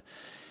dad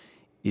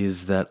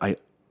is that I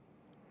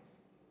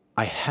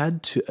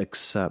had to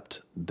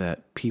accept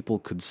that people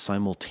could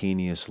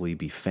simultaneously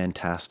be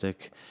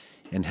fantastic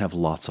and have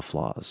lots of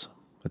flaws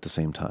at the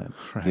same time.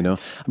 Right.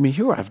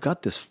 Here I've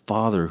got this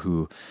father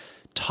who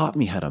taught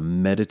me how to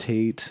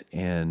meditate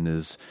and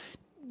is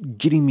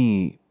getting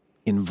me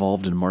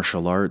involved in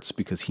martial arts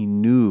because he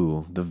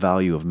knew the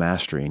value of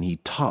mastery, and he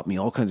taught me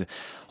all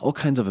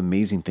kinds of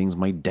amazing things.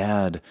 My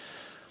dad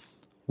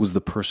was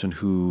the person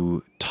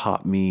who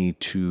taught me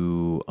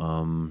to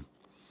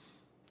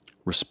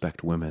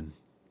respect women.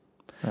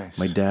 Nice.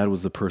 My dad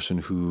was the person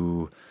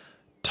who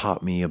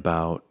taught me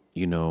about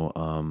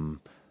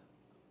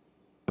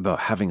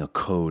having a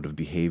code of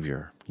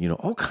behavior,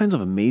 all kinds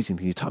of amazing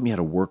things. He taught me how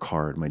to work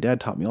hard. My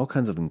dad taught me all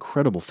kinds of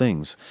incredible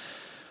things.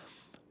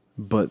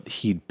 But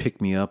he'd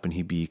pick me up and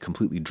he'd be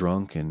completely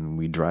drunk and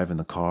we'd drive in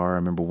the car. I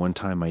remember one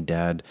time my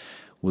dad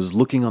was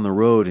looking on the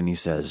road and he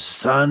says,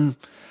 "Son,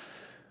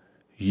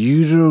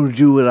 you don't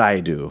do what I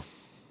do."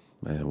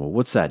 I said, "Well,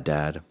 what's that,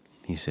 Dad?"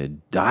 He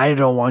said, "I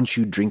don't want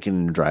you drinking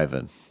and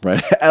driving,"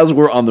 right? As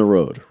we're on the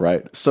road,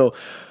 right? So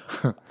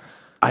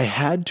I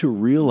had to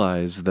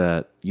realize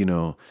that,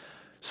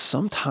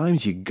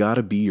 sometimes you got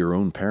to be your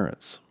own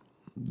parents,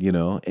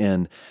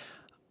 and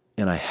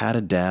I had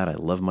a dad. I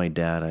love my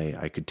dad.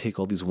 I could take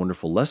all these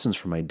wonderful lessons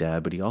from my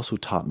dad, but he also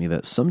taught me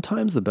that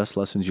sometimes the best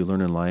lessons you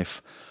learn in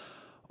life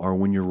are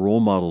when your role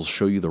models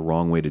show you the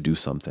wrong way to do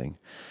something.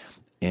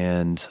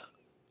 And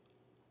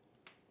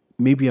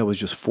maybe I was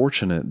just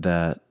fortunate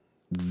that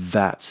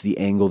that's the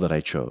angle that I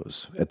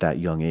chose at that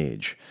young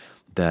age.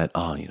 That,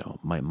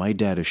 my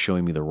dad is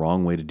showing me the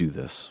wrong way to do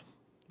this.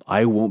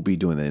 I won't be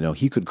doing that.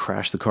 He could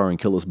crash the car and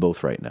kill us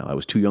both right now. I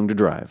was too young to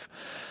drive.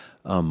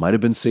 Might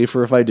have been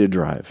safer if I did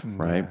drive,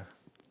 right?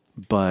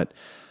 But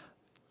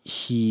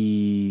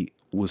he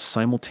was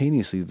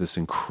simultaneously this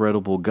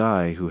incredible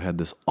guy who had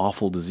this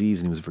awful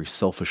disease, and he was very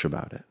selfish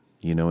about it,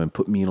 and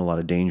put me in a lot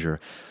of danger.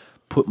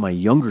 Put my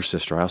younger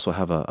sister, I also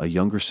have a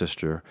younger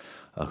sister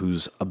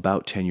who's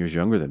about 10 years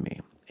younger than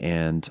me,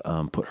 and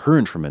put her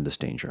in tremendous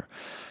danger.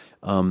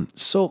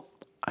 So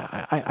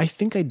I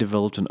think I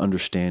developed an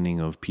understanding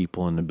of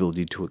people and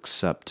ability to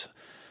accept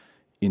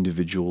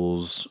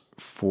individuals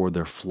for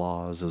their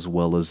flaws as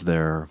well as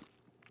their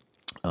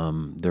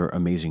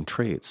amazing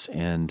traits.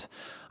 And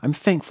I'm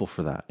thankful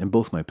for that in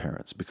both my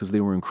parents, because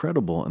they were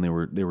incredible and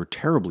they were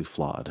terribly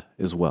flawed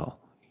as well,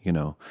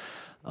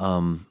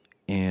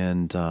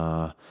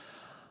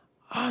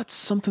 it's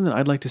something that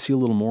I'd like to see a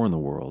little more in the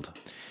world.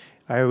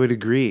 I would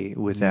agree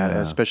with that,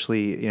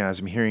 especially, as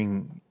I'm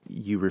hearing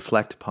you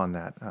reflect upon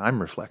that.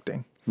 I'm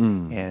reflecting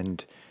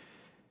and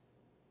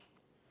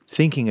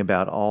thinking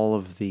about all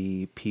of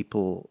the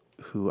people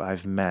who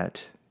I've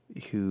met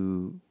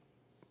who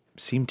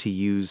seem to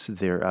use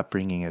their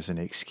upbringing as an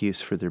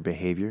excuse for their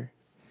behavior,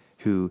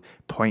 who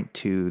point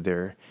to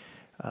their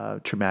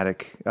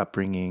traumatic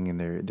upbringing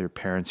and their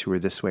parents who were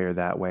this way or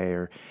that way,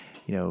 or,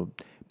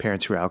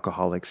 parents who are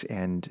alcoholics,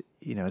 and,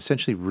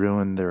 essentially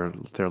ruin their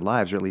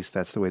lives, or at least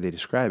that's the way they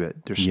describe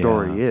it. Their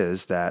story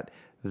is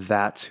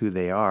that's who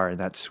they are, and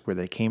that's where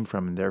they came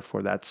from, and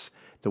therefore that's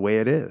the way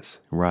it is.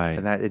 Right.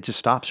 And that it just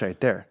stops right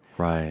there.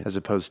 Right. As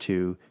opposed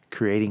to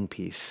creating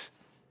peace.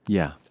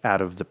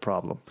 Out of the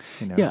problem.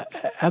 Yeah,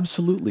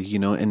 absolutely.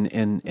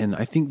 And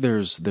I think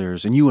there's,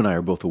 and you and I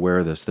are both aware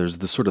of this, there's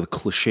the sort of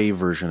cliche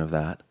version of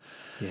that.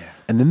 Yeah.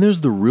 And then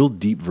there's the real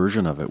deep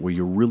version of it where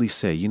you really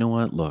say, you know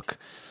what, look,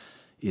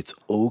 it's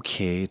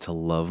okay to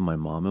love my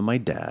mom and my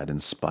dad in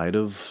spite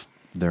of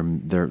their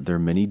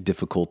many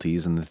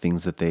difficulties and the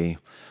things that they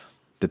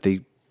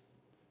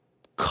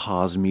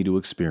cause me to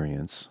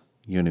experience.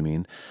 You know what I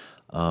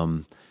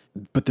mean?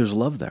 But there's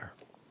love there,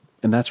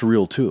 and that's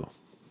real too.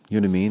 You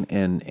know what I mean?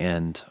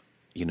 And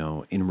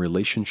in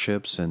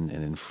relationships and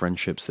in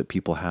friendships that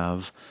people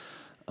have,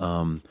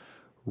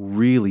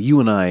 really, you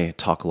and I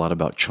talk a lot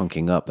about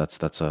chunking up. That's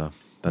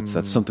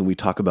something we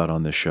talk about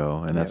on this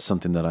show, and that's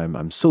something that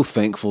I'm so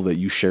thankful that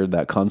you shared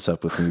that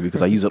concept with me,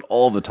 because I use it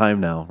all the time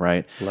now,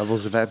 right?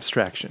 Levels of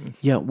abstraction.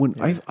 Yeah,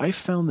 I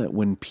found that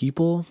when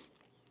people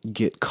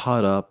get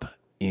caught up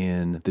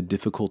in the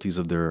difficulties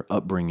of their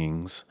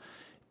upbringings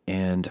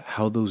and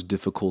how those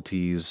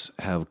difficulties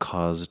have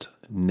caused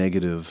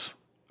negative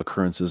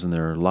occurrences in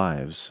their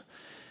lives,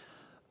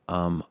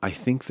 I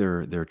think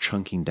they're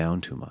chunking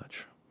down too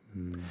much.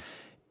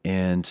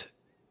 And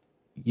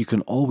you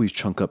can always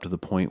chunk up to the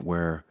point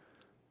where,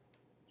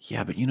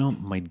 but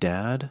my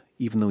dad,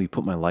 even though he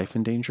put my life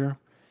in danger,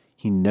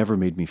 he never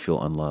made me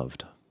feel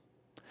unloved.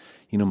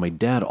 My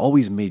dad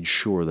always made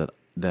sure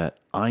that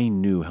I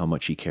knew how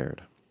much he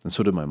cared, and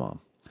so did my mom.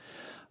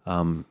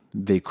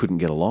 They couldn't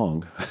get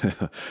along.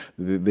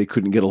 They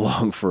couldn't get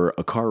along for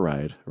a car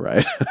ride,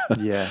 right?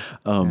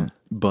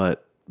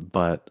 But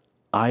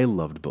I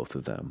loved both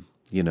of them,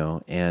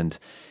 and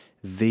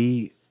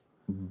they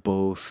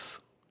both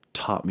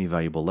taught me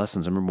valuable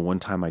lessons. I remember one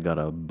time I got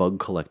a bug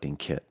collecting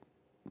kit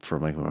for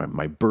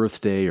my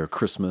birthday or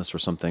Christmas or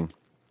something,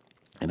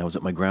 and I was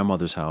at my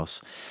grandmother's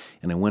house,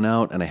 and I went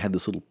out and I had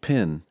this little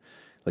pin,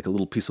 like a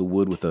little piece of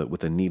wood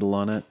with a needle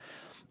on it.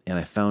 And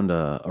I found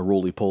a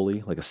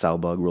roly-poly, like a sow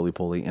bug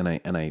roly-poly, and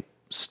I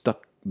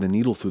stuck the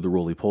needle through the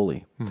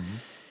roly-poly. Mm-hmm.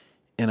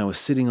 And I was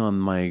sitting on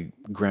my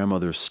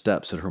grandmother's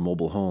steps at her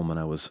mobile home, and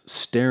I was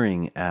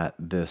staring at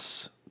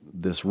this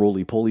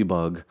roly-poly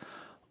bug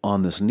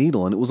on this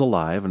needle, and it was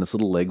alive, and its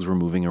little legs were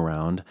moving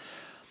around.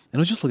 And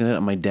I was just looking at it,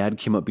 and my dad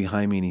came up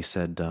behind me, and he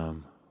said,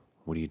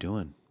 "What are you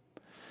doing?"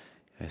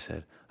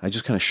 I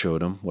just kind of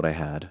showed him what I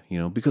had,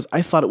 because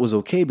I thought it was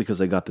okay because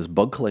I got this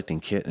bug collecting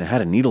kit and it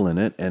had a needle in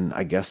it, and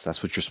I guess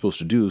that's what you're supposed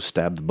to do,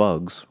 stab the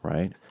bugs,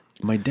 right?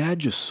 My dad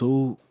just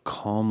so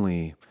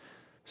calmly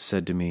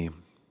said to me,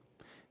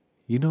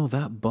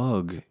 that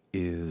bug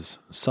is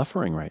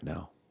suffering right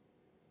now.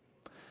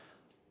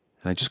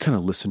 And I just kind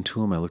of listened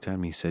to him. I looked at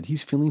him. He said,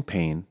 he's feeling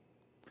pain,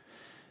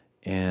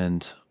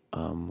 and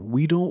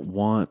we don't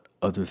want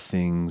other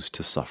things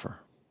to suffer.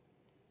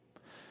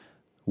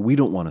 We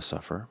don't want to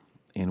suffer.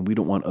 And we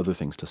don't want other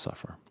things to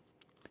suffer.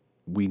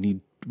 We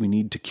need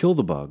to kill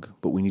the bug,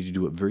 but we need to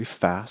do it very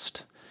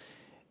fast,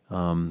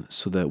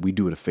 so that we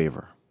do it a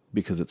favor,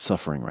 because it's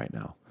suffering right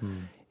now.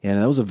 And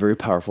that was a very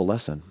powerful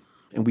lesson.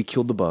 And we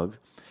killed the bug,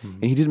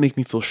 and he didn't make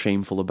me feel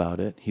shameful about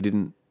it. He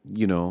didn't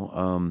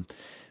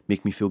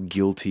make me feel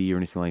guilty or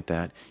anything like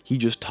that. He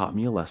just taught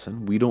me a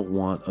lesson. We don't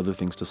want other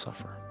things to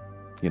suffer,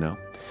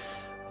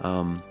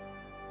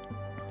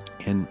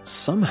 And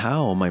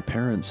somehow my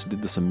parents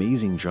did this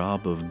amazing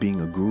job of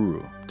being a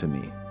guru to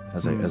me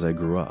as I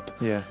grew up.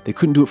 Yeah. They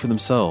couldn't do it for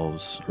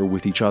themselves or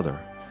with each other,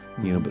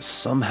 but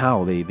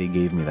somehow they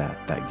gave me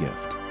that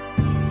gift.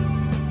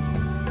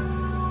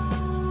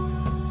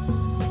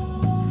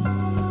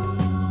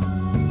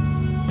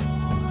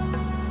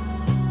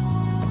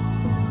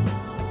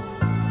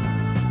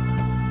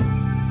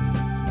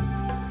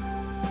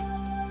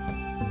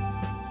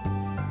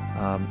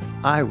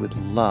 I would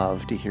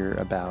love to hear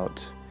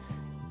about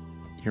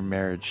your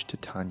marriage to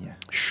Tanya.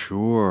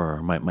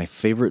 Sure. My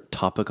favorite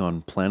topic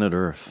on planet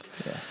Earth.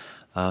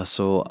 Yeah.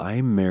 So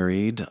I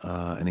married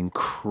an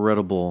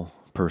incredible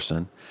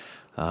person.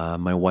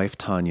 My wife,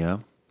 Tanya,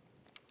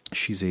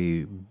 she's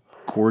a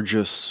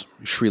gorgeous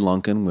Sri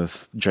Lankan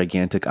with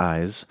gigantic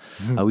eyes.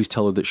 I always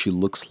tell her that she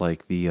looks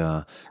like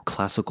the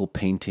classical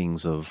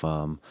paintings of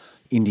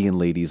Indian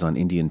ladies on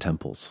Indian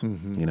temples,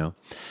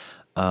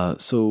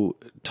 So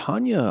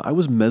Tanya, I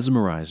was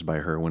mesmerized by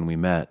her when we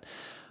met.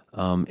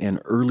 And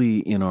early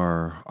in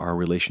our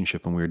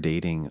relationship when we were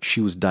dating,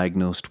 she was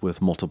diagnosed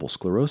with multiple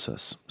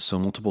sclerosis. So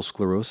multiple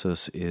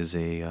sclerosis is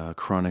a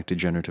chronic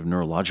degenerative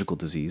neurological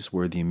disease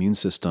where the immune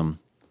system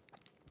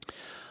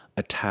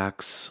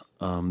attacks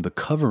the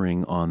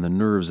covering on the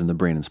nerves in the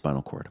brain and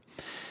spinal cord.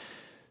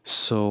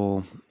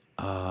 So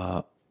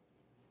at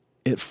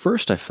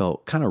first I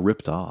felt kind of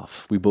ripped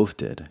off. We both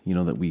did,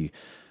 that we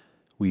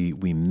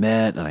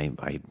met, and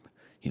I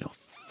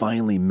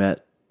finally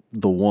met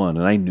the one,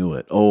 and I knew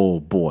it. Oh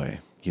boy,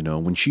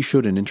 when she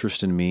showed an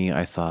interest in me,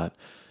 I thought,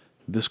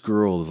 this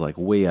girl is like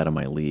way out of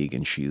my league,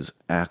 and she's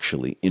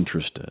actually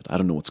interested. I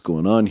don't know what's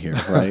going on here,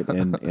 right?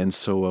 and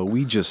so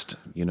we just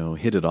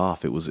hit it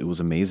off. It was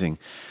amazing,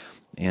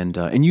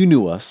 and you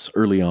knew us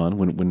early on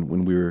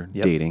when we were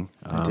dating.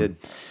 I did.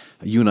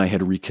 You and I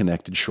had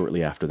reconnected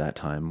shortly after that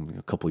time,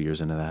 a couple years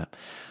into that,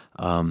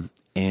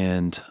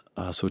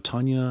 so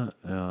Tanya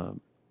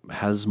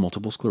has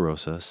multiple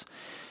sclerosis.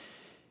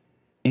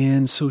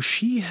 And so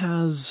she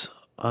has,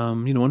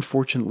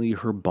 unfortunately,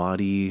 her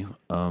body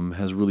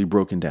has really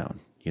broken down,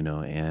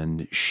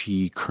 and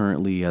she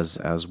currently,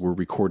 as we're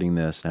recording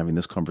this and having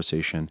this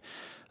conversation,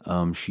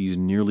 she's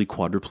nearly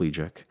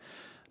quadriplegic.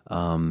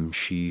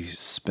 She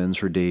spends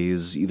her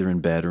days either in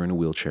bed or in a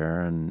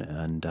wheelchair,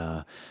 and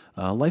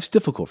life's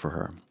difficult for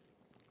her.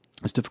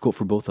 It's difficult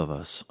for both of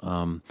us.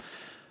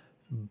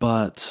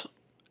 But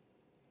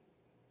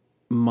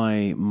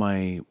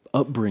my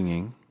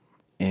upbringing,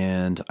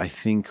 and I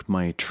think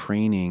my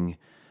training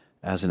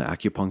as an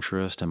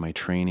acupuncturist and my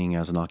training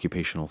as an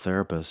occupational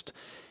therapist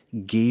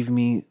gave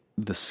me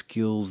the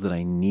skills that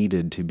I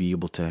needed to be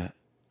able to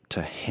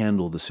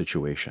handle the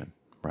situation,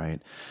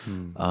 right?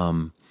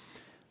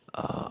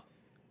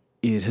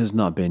 It has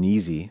not been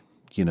easy,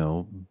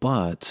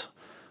 but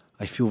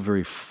I feel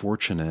very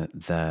fortunate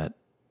that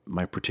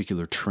my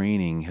particular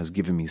training has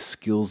given me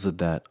skills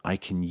that I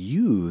can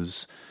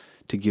use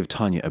to give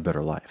Tanya a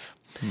better life.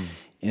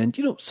 And,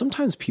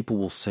 sometimes people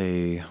will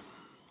say,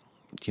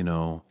 hey,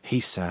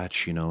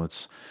 Satch,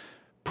 it's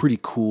pretty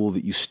cool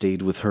that you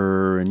stayed with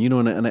her. And,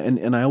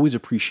 and I always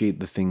appreciate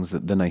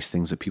the nice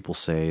things that people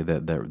say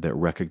that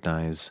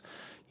recognize,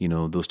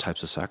 those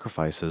types of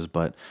sacrifices.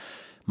 But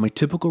my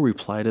typical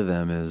reply to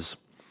them is,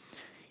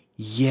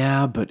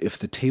 yeah, but if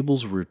the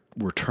tables were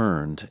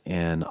turned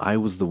and I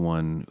was the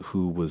one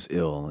who was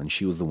ill and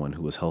she was the one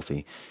who was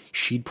healthy,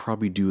 she'd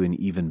probably do an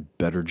even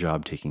better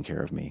job taking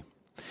care of me.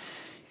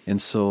 And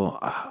so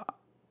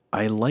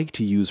I like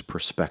to use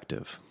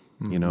perspective.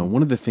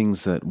 One of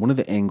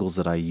the angles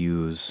that I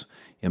use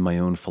in my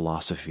own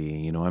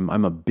philosophy,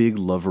 I'm a big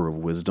lover of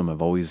wisdom.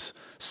 I've always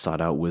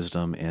sought out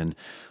wisdom. And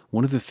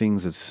one of the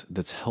things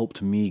that's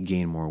helped me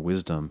gain more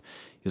wisdom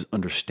is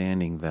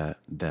understanding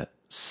that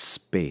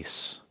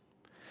space,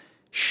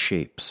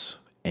 shapes,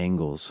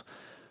 angles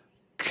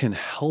can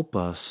help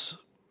us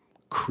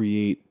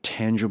create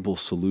tangible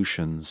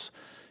solutions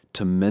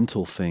to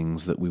mental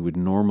things that we would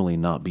normally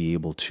not be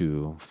able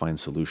to find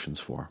solutions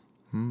for,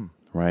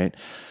 right?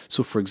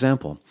 So for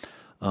example,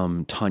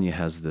 Tanya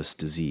has this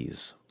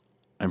disease.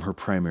 I'm her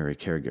primary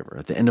caregiver.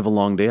 At the end of a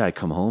long day, I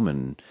come home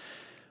and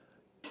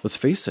let's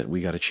face it,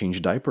 we got to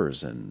change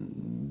diapers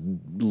and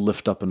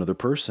lift up another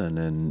person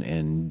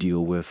and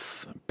deal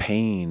with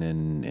pain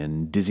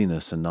and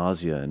dizziness and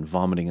nausea and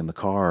vomiting in the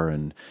car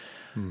and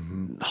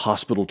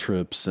hospital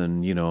trips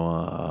and,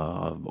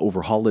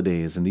 over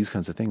holidays and these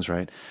kinds of things,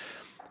 right?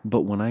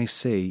 But when I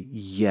say,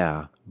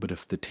 yeah, but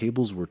if the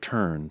tables were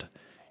turned,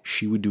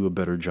 she would do a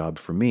better job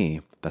for me,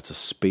 that's a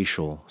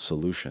spatial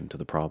solution to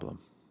the problem.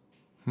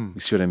 You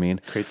see what I mean?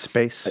 Create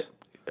space.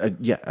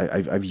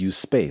 I've used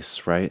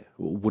space, right?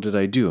 What did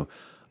I do?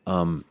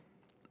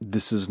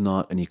 This is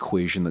not an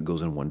equation that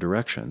goes in one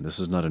direction. This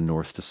is not a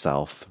north to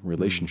south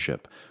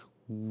relationship.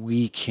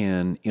 We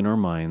can, in our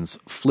minds,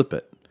 flip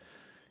it.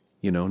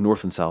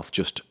 North and south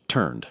just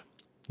turned.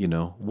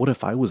 What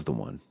if I was the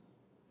one?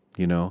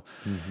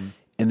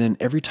 And then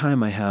every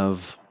time I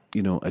have,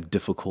 a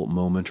difficult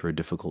moment or a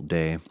difficult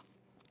day,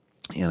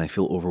 and I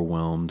feel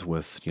overwhelmed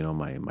with,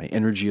 my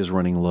energy is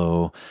running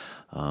low,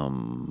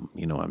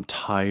 I'm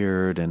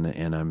tired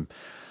and I'm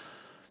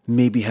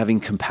maybe having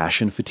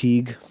compassion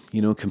fatigue.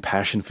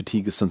 Compassion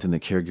fatigue is something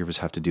that caregivers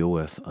have to deal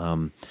with.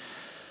 All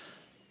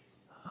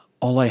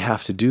I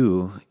have to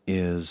do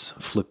is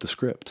flip the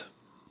script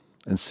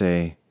and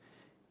say,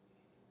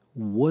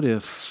 what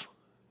if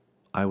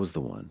I was the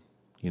one?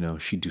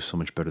 She'd do so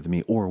much better than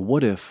me. Or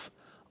what if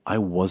I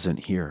wasn't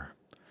here?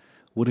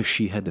 What if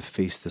she had to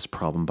face this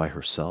problem by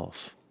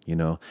herself?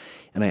 And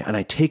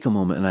I take a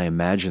moment and I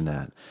imagine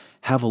that,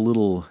 have a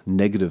little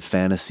negative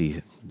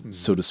fantasy,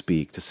 so to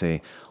speak, to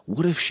say,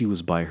 what if she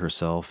was by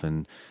herself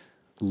and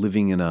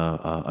living in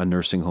a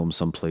nursing home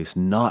someplace,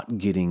 not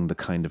getting the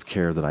kind of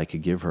care that I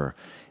could give her?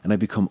 And I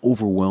become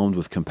overwhelmed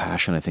with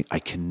compassion. I think, I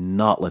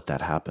cannot let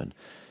that happen.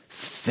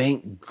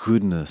 Thank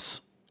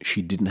goodness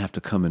she didn't have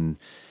to come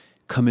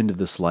into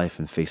this life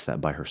and face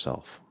that by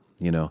herself,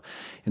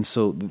 And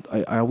so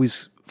I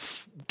always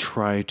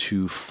try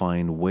to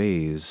find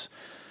ways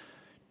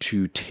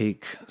to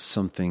take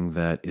something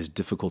that is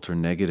difficult or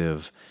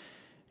negative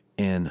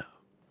and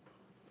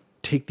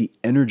take the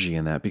energy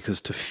in that,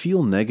 because to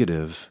feel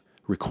negative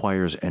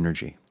requires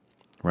energy,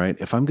 right?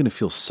 If I'm going to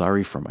feel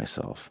sorry for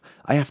myself,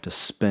 I have to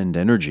spend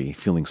energy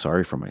feeling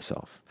sorry for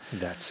myself.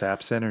 That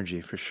saps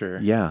energy for sure.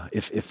 Yeah.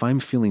 If I'm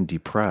feeling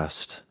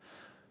depressed,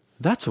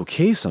 that's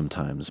okay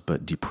sometimes,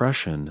 but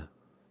depression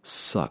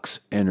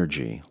sucks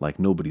energy like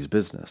nobody's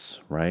business,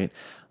 right?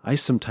 I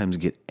sometimes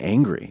get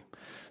angry.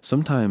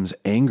 Sometimes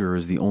anger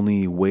is the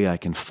only way I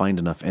can find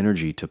enough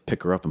energy to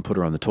pick her up and put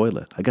her on the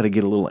toilet. I got to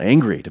get a little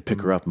angry to pick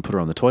her up and put her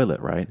on the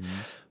toilet, right?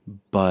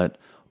 But,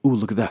 ooh,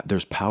 look at that.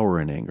 There's power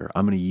in anger.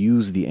 I'm going to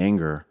use the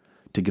anger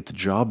to get the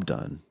job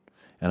done,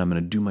 and I'm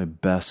going to do my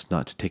best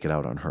not to take it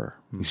out on her.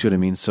 You see what I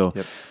mean? So,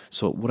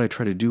 So what I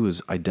try to do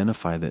is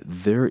identify that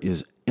there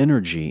is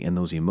energy in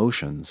those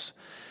emotions,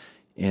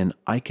 and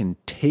I can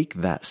take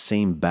that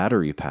same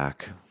battery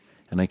pack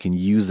and I can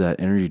use that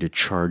energy to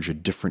charge a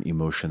different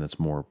emotion that's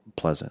more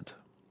pleasant,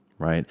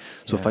 right?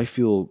 So if I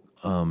feel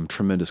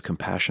tremendous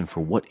compassion for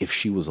what if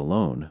she was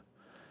alone,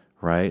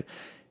 right?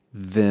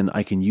 Then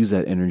I can use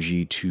that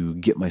energy to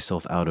get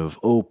myself out of,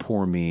 oh,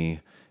 poor me,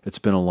 it's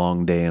been a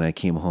long day and I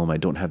came home, I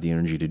don't have the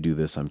energy to do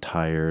this, I'm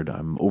tired,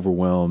 I'm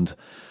overwhelmed.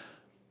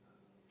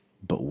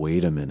 But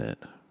wait a minute,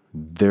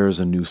 there's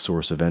a new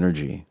source of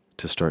energy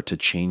to start to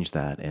change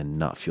that and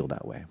not feel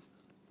that way.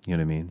 You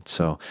know what I mean?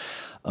 So,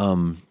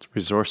 it's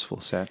resourceful,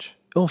 Satch.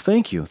 Oh,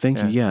 thank you. Thank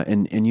you. Yeah.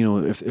 And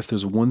if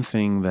there's one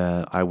thing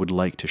that I would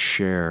like to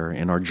share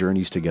in our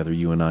journeys together,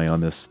 you and I on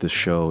this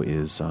show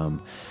is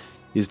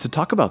to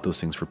talk about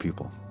those things for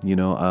people.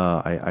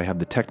 I have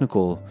the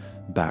technical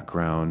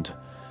background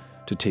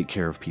to take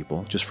care of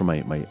people just from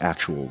my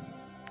actual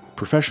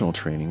professional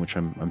training, which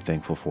I'm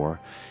thankful for.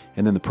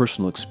 And then the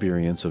personal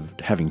experience of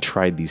having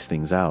tried these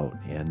things out.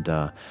 And,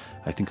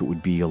 I think it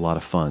would be a lot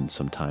of fun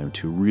sometime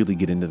to really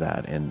get into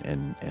that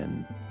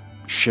and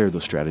share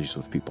those strategies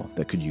with people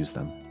that could use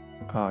them.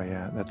 Oh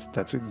yeah,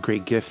 that's a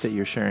great gift that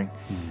you're sharing.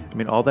 I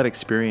mean, all that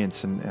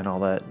experience and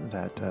all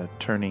that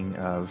turning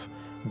of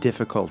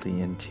difficulty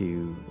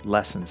into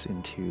lessons,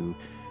 into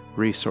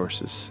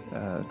resources,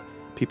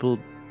 people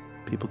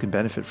can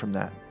benefit from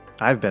that.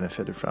 I've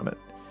benefited from it.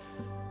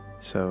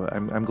 So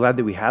I'm glad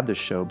that we have this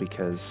show,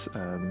 because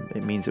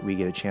it means that we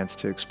get a chance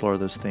to explore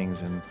those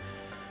things and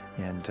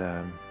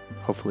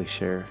hopefully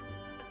share,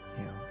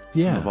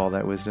 some of all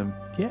that wisdom.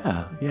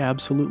 Yeah,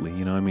 absolutely.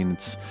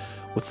 It's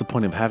what's the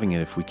point of having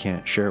it if we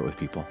can't share it with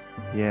people?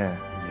 Yeah.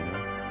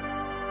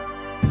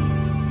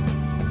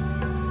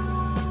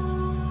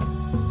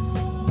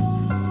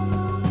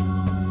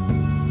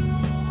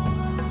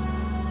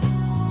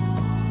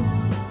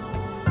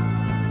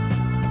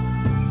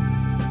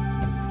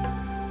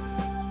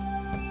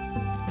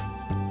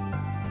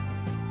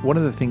 One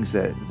of the things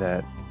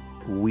that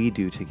we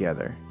do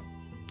together,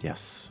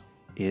 yes,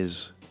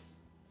 is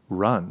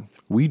run.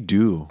 We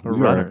do. We're we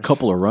runners. Are a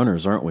couple of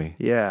runners, aren't we?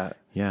 Yeah.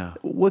 Yeah.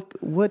 What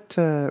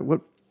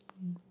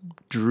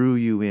drew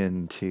you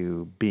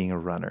into being a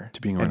runner?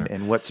 To being a runner.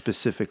 And what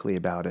specifically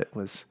about it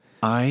was?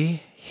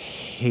 I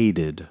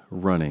hated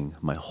running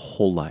my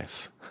whole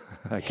life.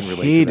 I can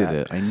relate hated to that.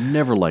 it. I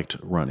never liked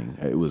running.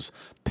 It was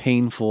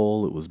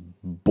painful. It was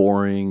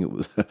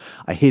boring.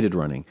 I hated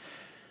running.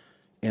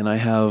 And I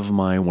have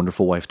my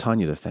wonderful wife,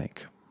 Tanya, to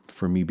thank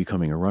for me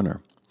becoming a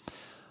runner.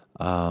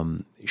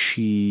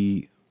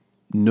 She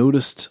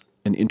noticed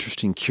an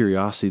interesting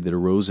curiosity that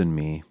arose in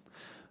me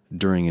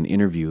during an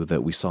interview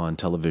that we saw on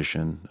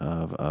television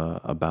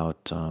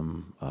about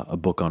a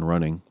book on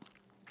running.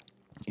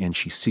 And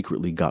she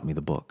secretly got me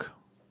the book.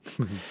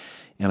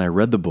 And I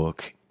read the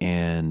book,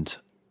 and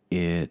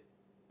it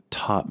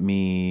taught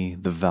me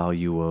the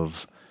value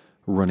of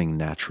running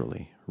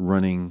naturally,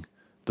 running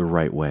the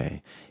right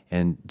way,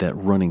 and that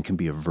running can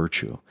be a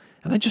virtue.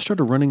 And I just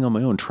started running on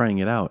my own, trying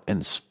it out,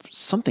 and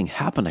something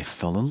happened. I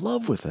fell in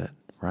love with it,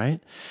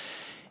 right?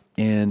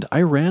 And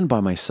I ran by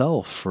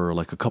myself for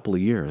like a couple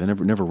of years. I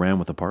never ran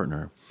with a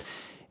partner.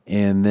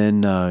 And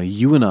then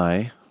you and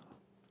I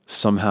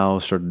somehow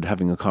started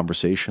having a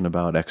conversation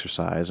about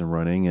exercise and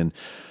running, and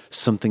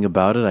something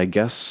about it, I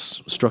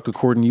guess, struck a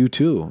chord in you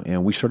too.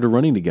 And we started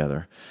running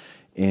together.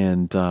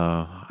 And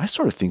I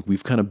sort of think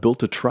we've kind of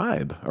built a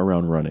tribe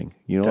around running.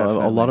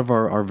 A lot of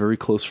our very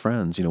close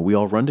friends, we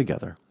all run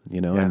together,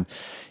 Yeah.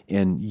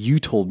 and you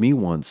told me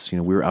once, we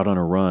were out on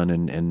a run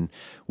and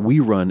we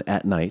run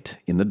at night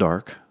in the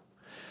dark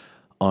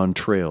on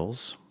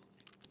trails,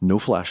 no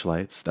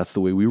flashlights. That's the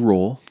way we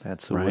roll.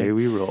 That's the way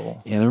we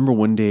roll. And I remember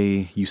one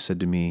day you said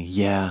to me,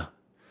 yeah,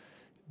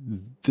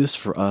 this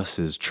for us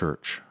is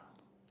church.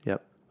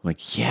 Yep. I'm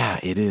like, yeah,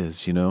 it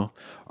is,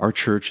 our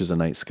church is a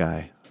night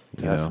sky.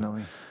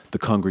 Definitely. The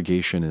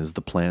congregation is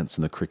the plants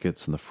and the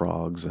crickets and the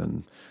frogs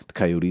and the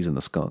coyotes and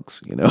the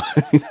skunks. I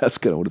mean, that's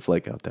kind of what it's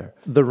like out there.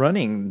 The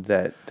running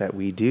that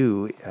we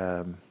do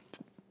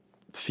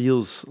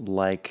feels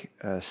like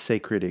a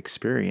sacred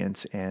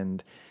experience,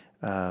 and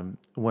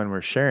when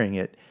we're sharing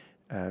it,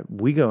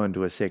 we go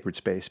into a sacred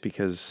space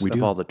because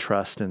of all the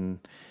trust and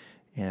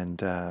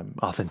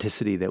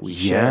authenticity that we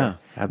share. Yeah,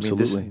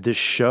 absolutely. I mean, this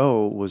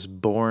show was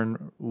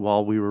born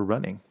while we were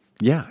running.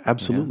 Yeah,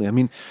 absolutely. I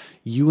mean,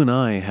 you and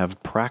I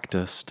have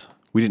practiced,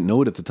 we didn't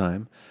know it at the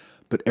time,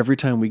 but every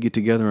time we get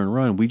together and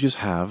run, we just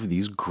have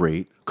these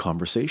great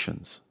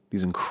conversations,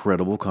 these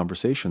incredible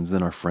conversations.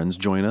 Then our friends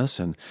join us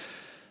and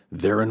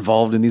they're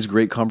involved in these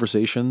great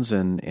conversations.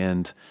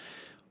 And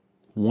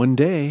one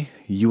day,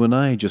 you and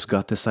I just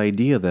got this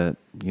idea that,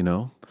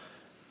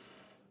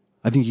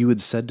 I think you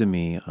had said to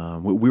me,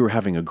 we were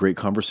having a great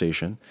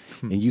conversation,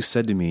 and you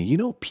said to me,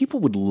 people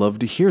would love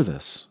to hear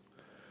this.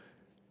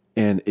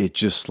 And it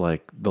just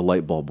like the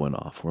light bulb went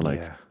off. We're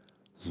like,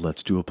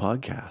 let's do a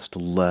podcast.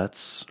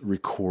 Let's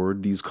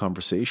record these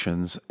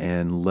conversations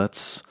and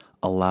let's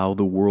allow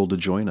the world to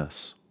join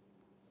us.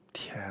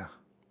 Yeah.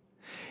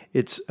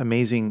 It's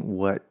amazing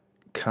what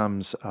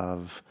comes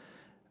of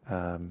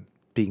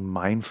being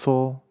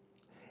mindful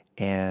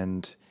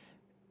and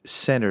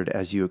centered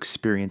as you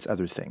experience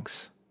other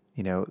things.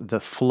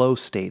 The flow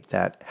state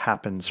that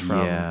happens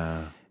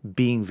from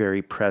being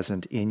very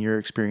present in your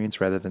experience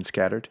rather than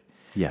scattered.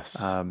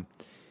 Yes.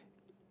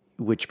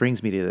 Which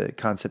brings me to the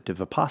concept of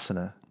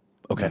Vipassana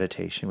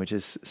meditation, which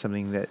is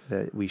something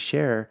that we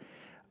share,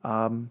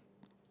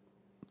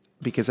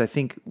 because I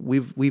think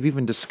we've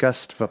even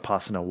discussed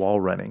Vipassana while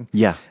running.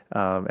 Yeah.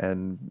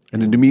 And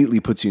it immediately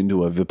puts you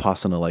into a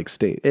Vipassana-like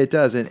state. It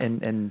does.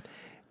 And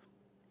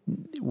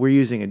we're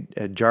using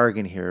a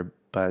jargon here,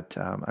 but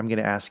I'm going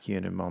to ask you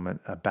in a moment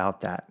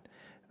about that.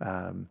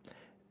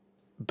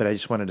 But I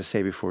just wanted to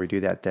say before we do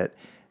that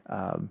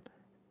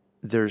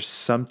there's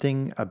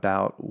something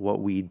about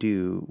what we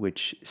do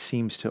which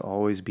seems to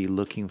always be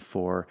looking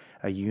for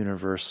a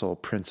universal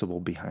principle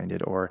behind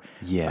it, or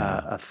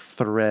a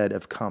thread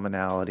of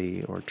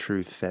commonality or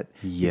truth that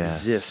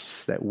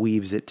exists, that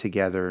weaves it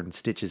together and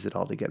stitches it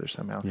all together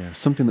somehow. Yeah,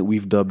 something that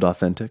we've dubbed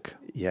authentic.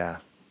 Yeah,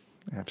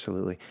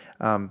 absolutely.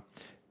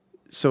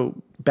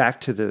 So back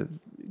to the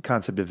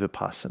concept of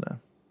Vipassana.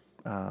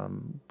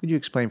 Could you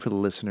explain for the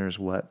listeners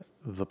what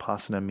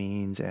Vipassana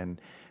means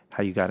and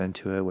how you got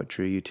into it, what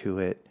drew you to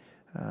it,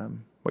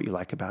 what you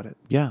like about it?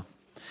 Yeah.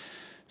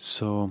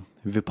 So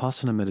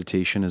Vipassana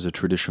meditation is a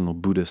traditional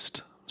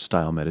Buddhist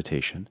style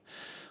meditation.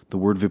 The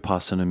word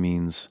Vipassana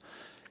means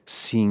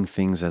seeing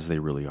things as they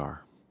really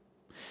are.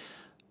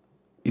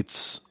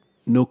 It's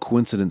no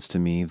coincidence to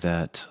me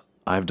that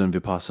I've done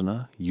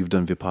Vipassana, you've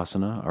done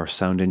Vipassana, our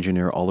sound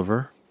engineer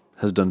Oliver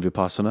has done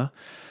Vipassana.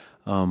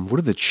 What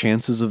are the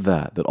chances of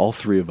that all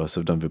three of us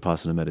have done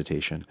Vipassana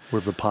meditation?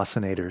 We're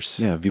Vipassanators.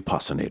 Yeah,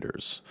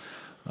 Vipassanators.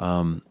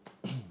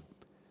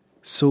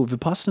 So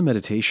Vipassana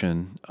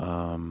meditation,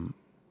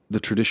 the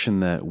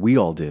tradition that we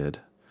all did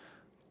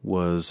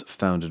was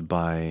founded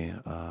by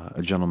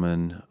a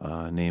gentleman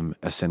named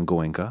S.N.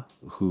 Goenka,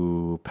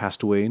 who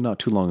passed away not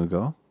too long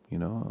ago.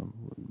 A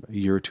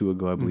year or two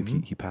ago, I believe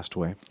he passed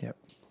away. Yep.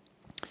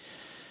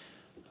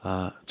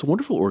 It's a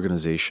wonderful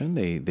organization.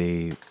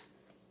 They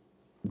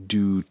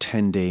do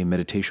 10-day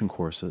meditation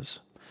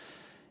courses.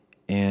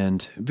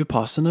 And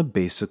Vipassana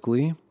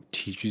basically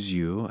teaches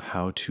you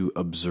how to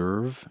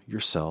observe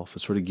yourself.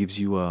 It sort of gives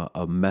you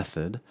a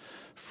method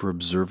for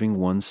observing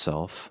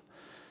oneself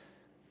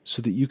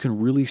so that you can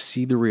really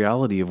see the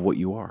reality of what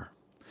you are.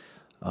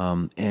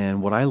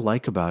 And what I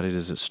like about it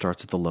is it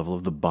starts at the level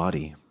of the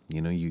body.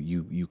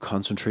 You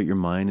concentrate your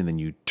mind and then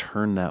you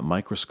turn that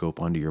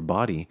microscope onto your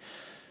body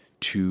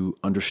to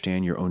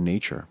understand your own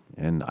nature.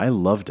 And I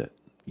loved it.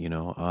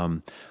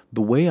 The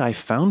way I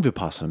found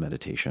Vipassana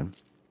meditation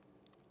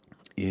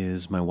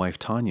is my wife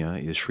Tanya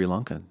is Sri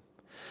Lankan.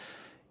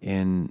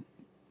 And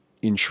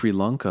in Sri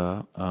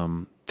Lanka,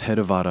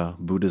 Theravada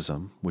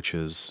Buddhism, which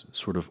is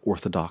sort of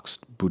Orthodox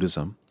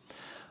Buddhism,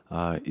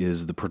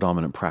 is the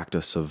predominant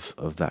practice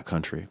of that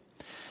country.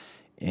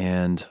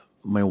 And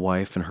my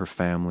wife and her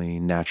family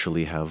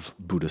naturally have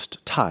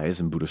Buddhist ties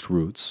and Buddhist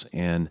roots,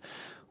 and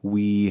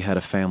we had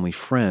a family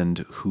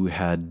friend who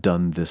had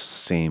done this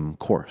same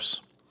course.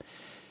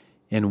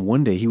 And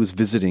one day he was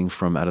visiting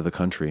from out of the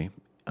country.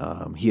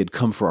 He had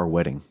come for our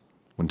wedding.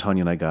 When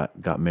Tanya and I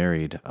got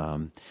married,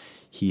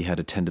 he had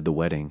attended the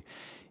wedding.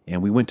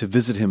 And we went to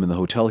visit him in the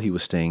hotel he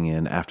was staying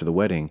in after the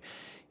wedding.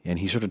 And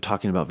he started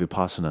talking about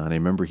Vipassana. And I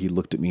remember he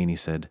looked at me and he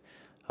said,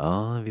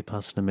 "Oh,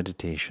 Vipassana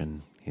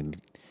meditation,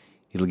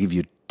 it'll give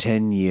you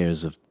 10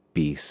 years of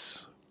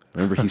peace." I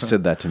remember he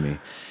said that to me.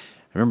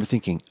 I remember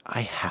thinking,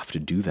 I have to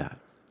do that.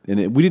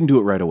 And we didn't do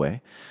it right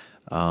away.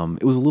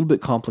 It was a little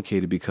bit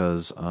complicated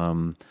because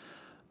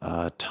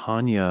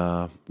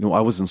Tanya,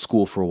 I was in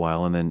school for a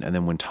while, and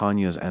then when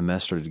Tanya's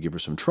MS started to give her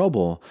some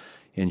trouble,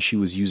 and she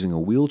was using a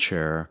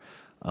wheelchair,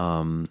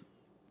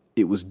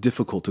 it was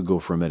difficult to go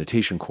for a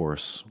meditation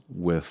course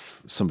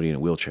with somebody in a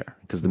wheelchair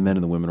because the men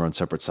and the women are on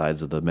separate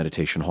sides of the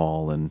meditation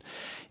hall,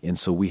 and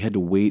so we had to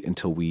wait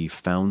until we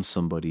found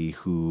somebody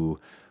who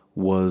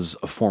was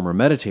a former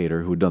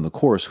meditator who had done the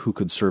course who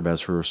could serve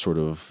as her sort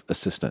of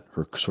assistant,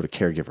 her sort of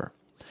caregiver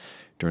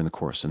during the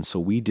course. And so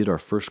we did our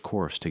first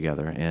course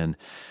together, and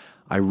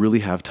I really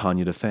have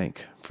Tanya to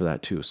thank for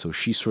that too. So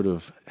she sort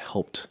of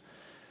helped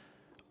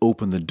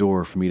open the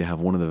door for me to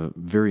have one of the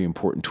very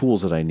important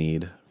tools that I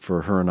need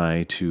for her and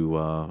I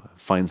to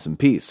find some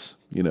peace,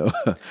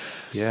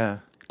 Yeah.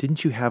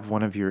 Didn't you have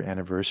one of your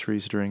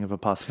anniversaries during a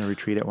Vipassana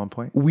retreat at one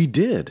point? We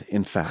did,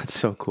 in fact. That's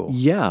so cool.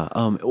 Yeah.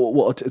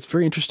 Well, it's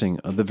very interesting.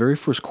 The very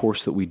first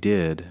course that we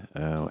did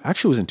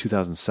actually was in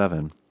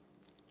 2007.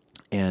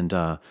 And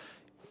for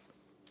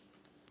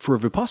a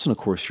Vipassana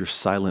course, you're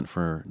silent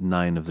for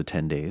 9 of the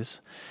 10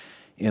 days.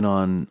 And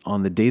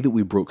on the day that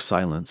we broke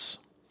silence,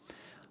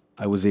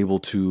 I was able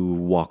to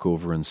walk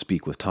over and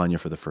speak with Tanya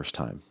for the first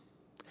time.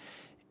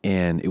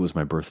 And it was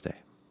my birthday.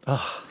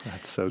 Oh,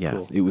 that's so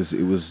cool. It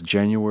was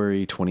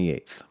January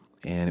 28th,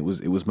 and it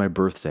was my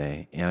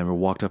birthday, and I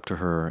walked up to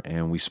her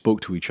and we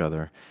spoke to each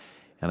other,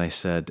 and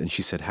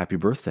she said, "Happy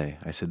birthday."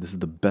 I said, "This is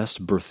the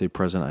best birthday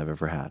present I've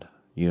ever had,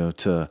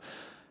 to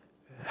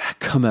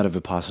come out of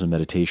Vipassana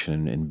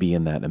meditation and be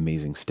in that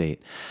amazing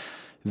state."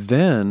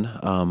 Then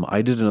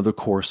I did another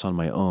course on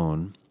my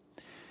own,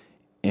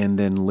 and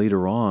then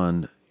later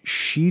on,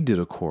 she did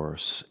a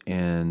course,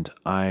 and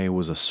I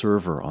was a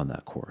server on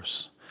that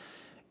course.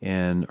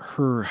 And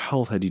her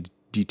health had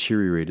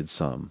deteriorated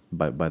some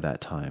by that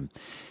time.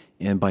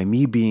 And by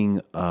me being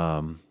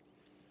a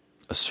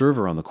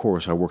server on the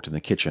course, I worked in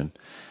the kitchen.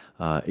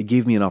 It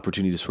gave me an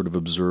opportunity to sort of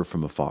observe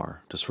from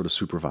afar, to sort of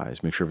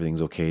supervise, make sure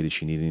everything's okay. Did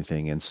she need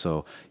anything? And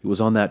so it was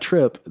on that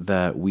trip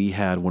that we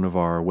had one of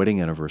our wedding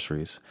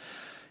anniversaries.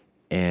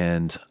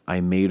 And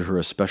I made her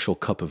a special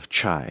cup of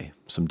chai,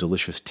 some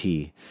delicious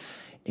tea.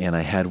 And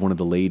I had one of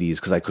the ladies,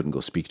 because I couldn't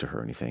go speak to her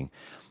or anything.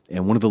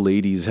 And one of the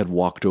ladies had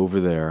walked over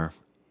there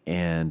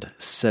and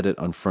set it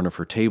in front of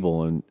her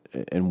table, and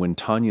when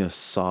Tanya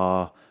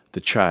saw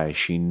the chai,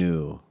 she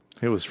knew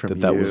it was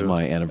from that was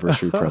my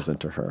anniversary present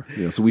to her.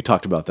 So we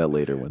talked about that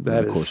later when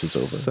the course was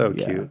over. So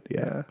cute,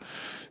 yeah.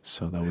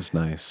 So that was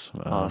nice.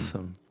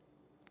 Awesome.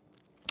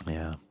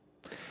 Yeah.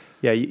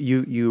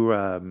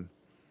 You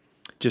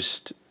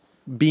just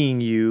being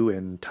you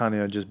and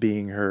Tanya just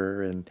being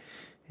her, and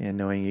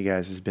knowing you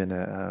guys has been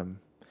a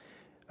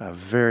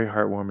very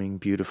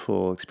heartwarming,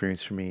 beautiful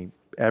experience for me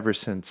ever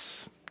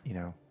since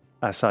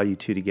I saw you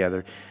two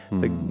together.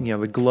 The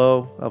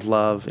glow of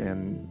love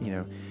and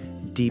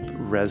deep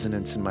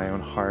resonance in my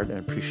own heart and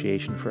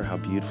appreciation for how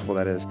beautiful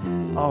that is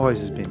always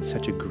has been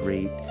such a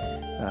great,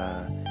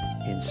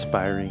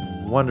 inspiring,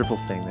 wonderful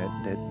thing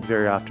that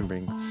very often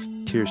brings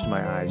tears to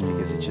my eyes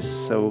because it's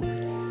just so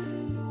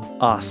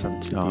awesome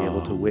to be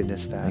able to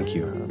witness that. Thank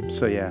you.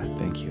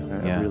 Thank you.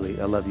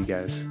 I love you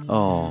guys.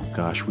 Oh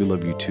gosh, we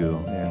love you too.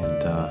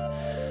 Yeah.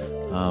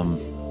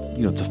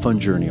 And it's a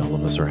fun journey all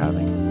of us are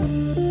having.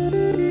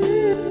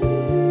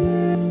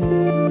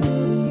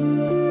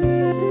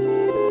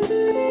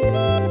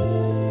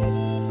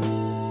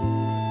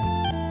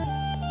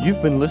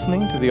 You've been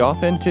listening to The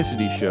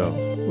Authenticity Show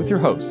with your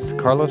hosts,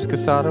 Carlos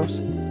Casados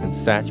and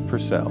Satch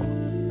Purcell.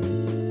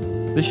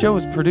 The show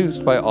is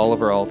produced by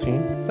Oliver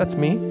Altine. That's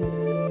me.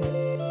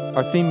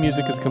 Our theme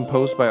music is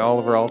composed by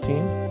Oliver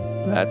Altine.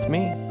 That's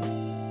me.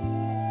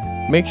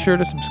 Make sure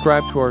to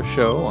subscribe to our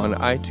show on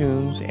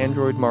iTunes,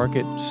 Android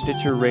Market,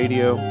 Stitcher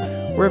Radio,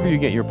 wherever you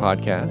get your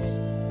podcasts.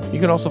 You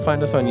can also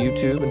find us on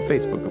YouTube and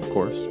Facebook, of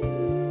course.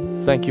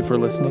 Thank you for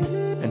listening,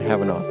 and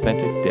have an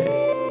authentic day.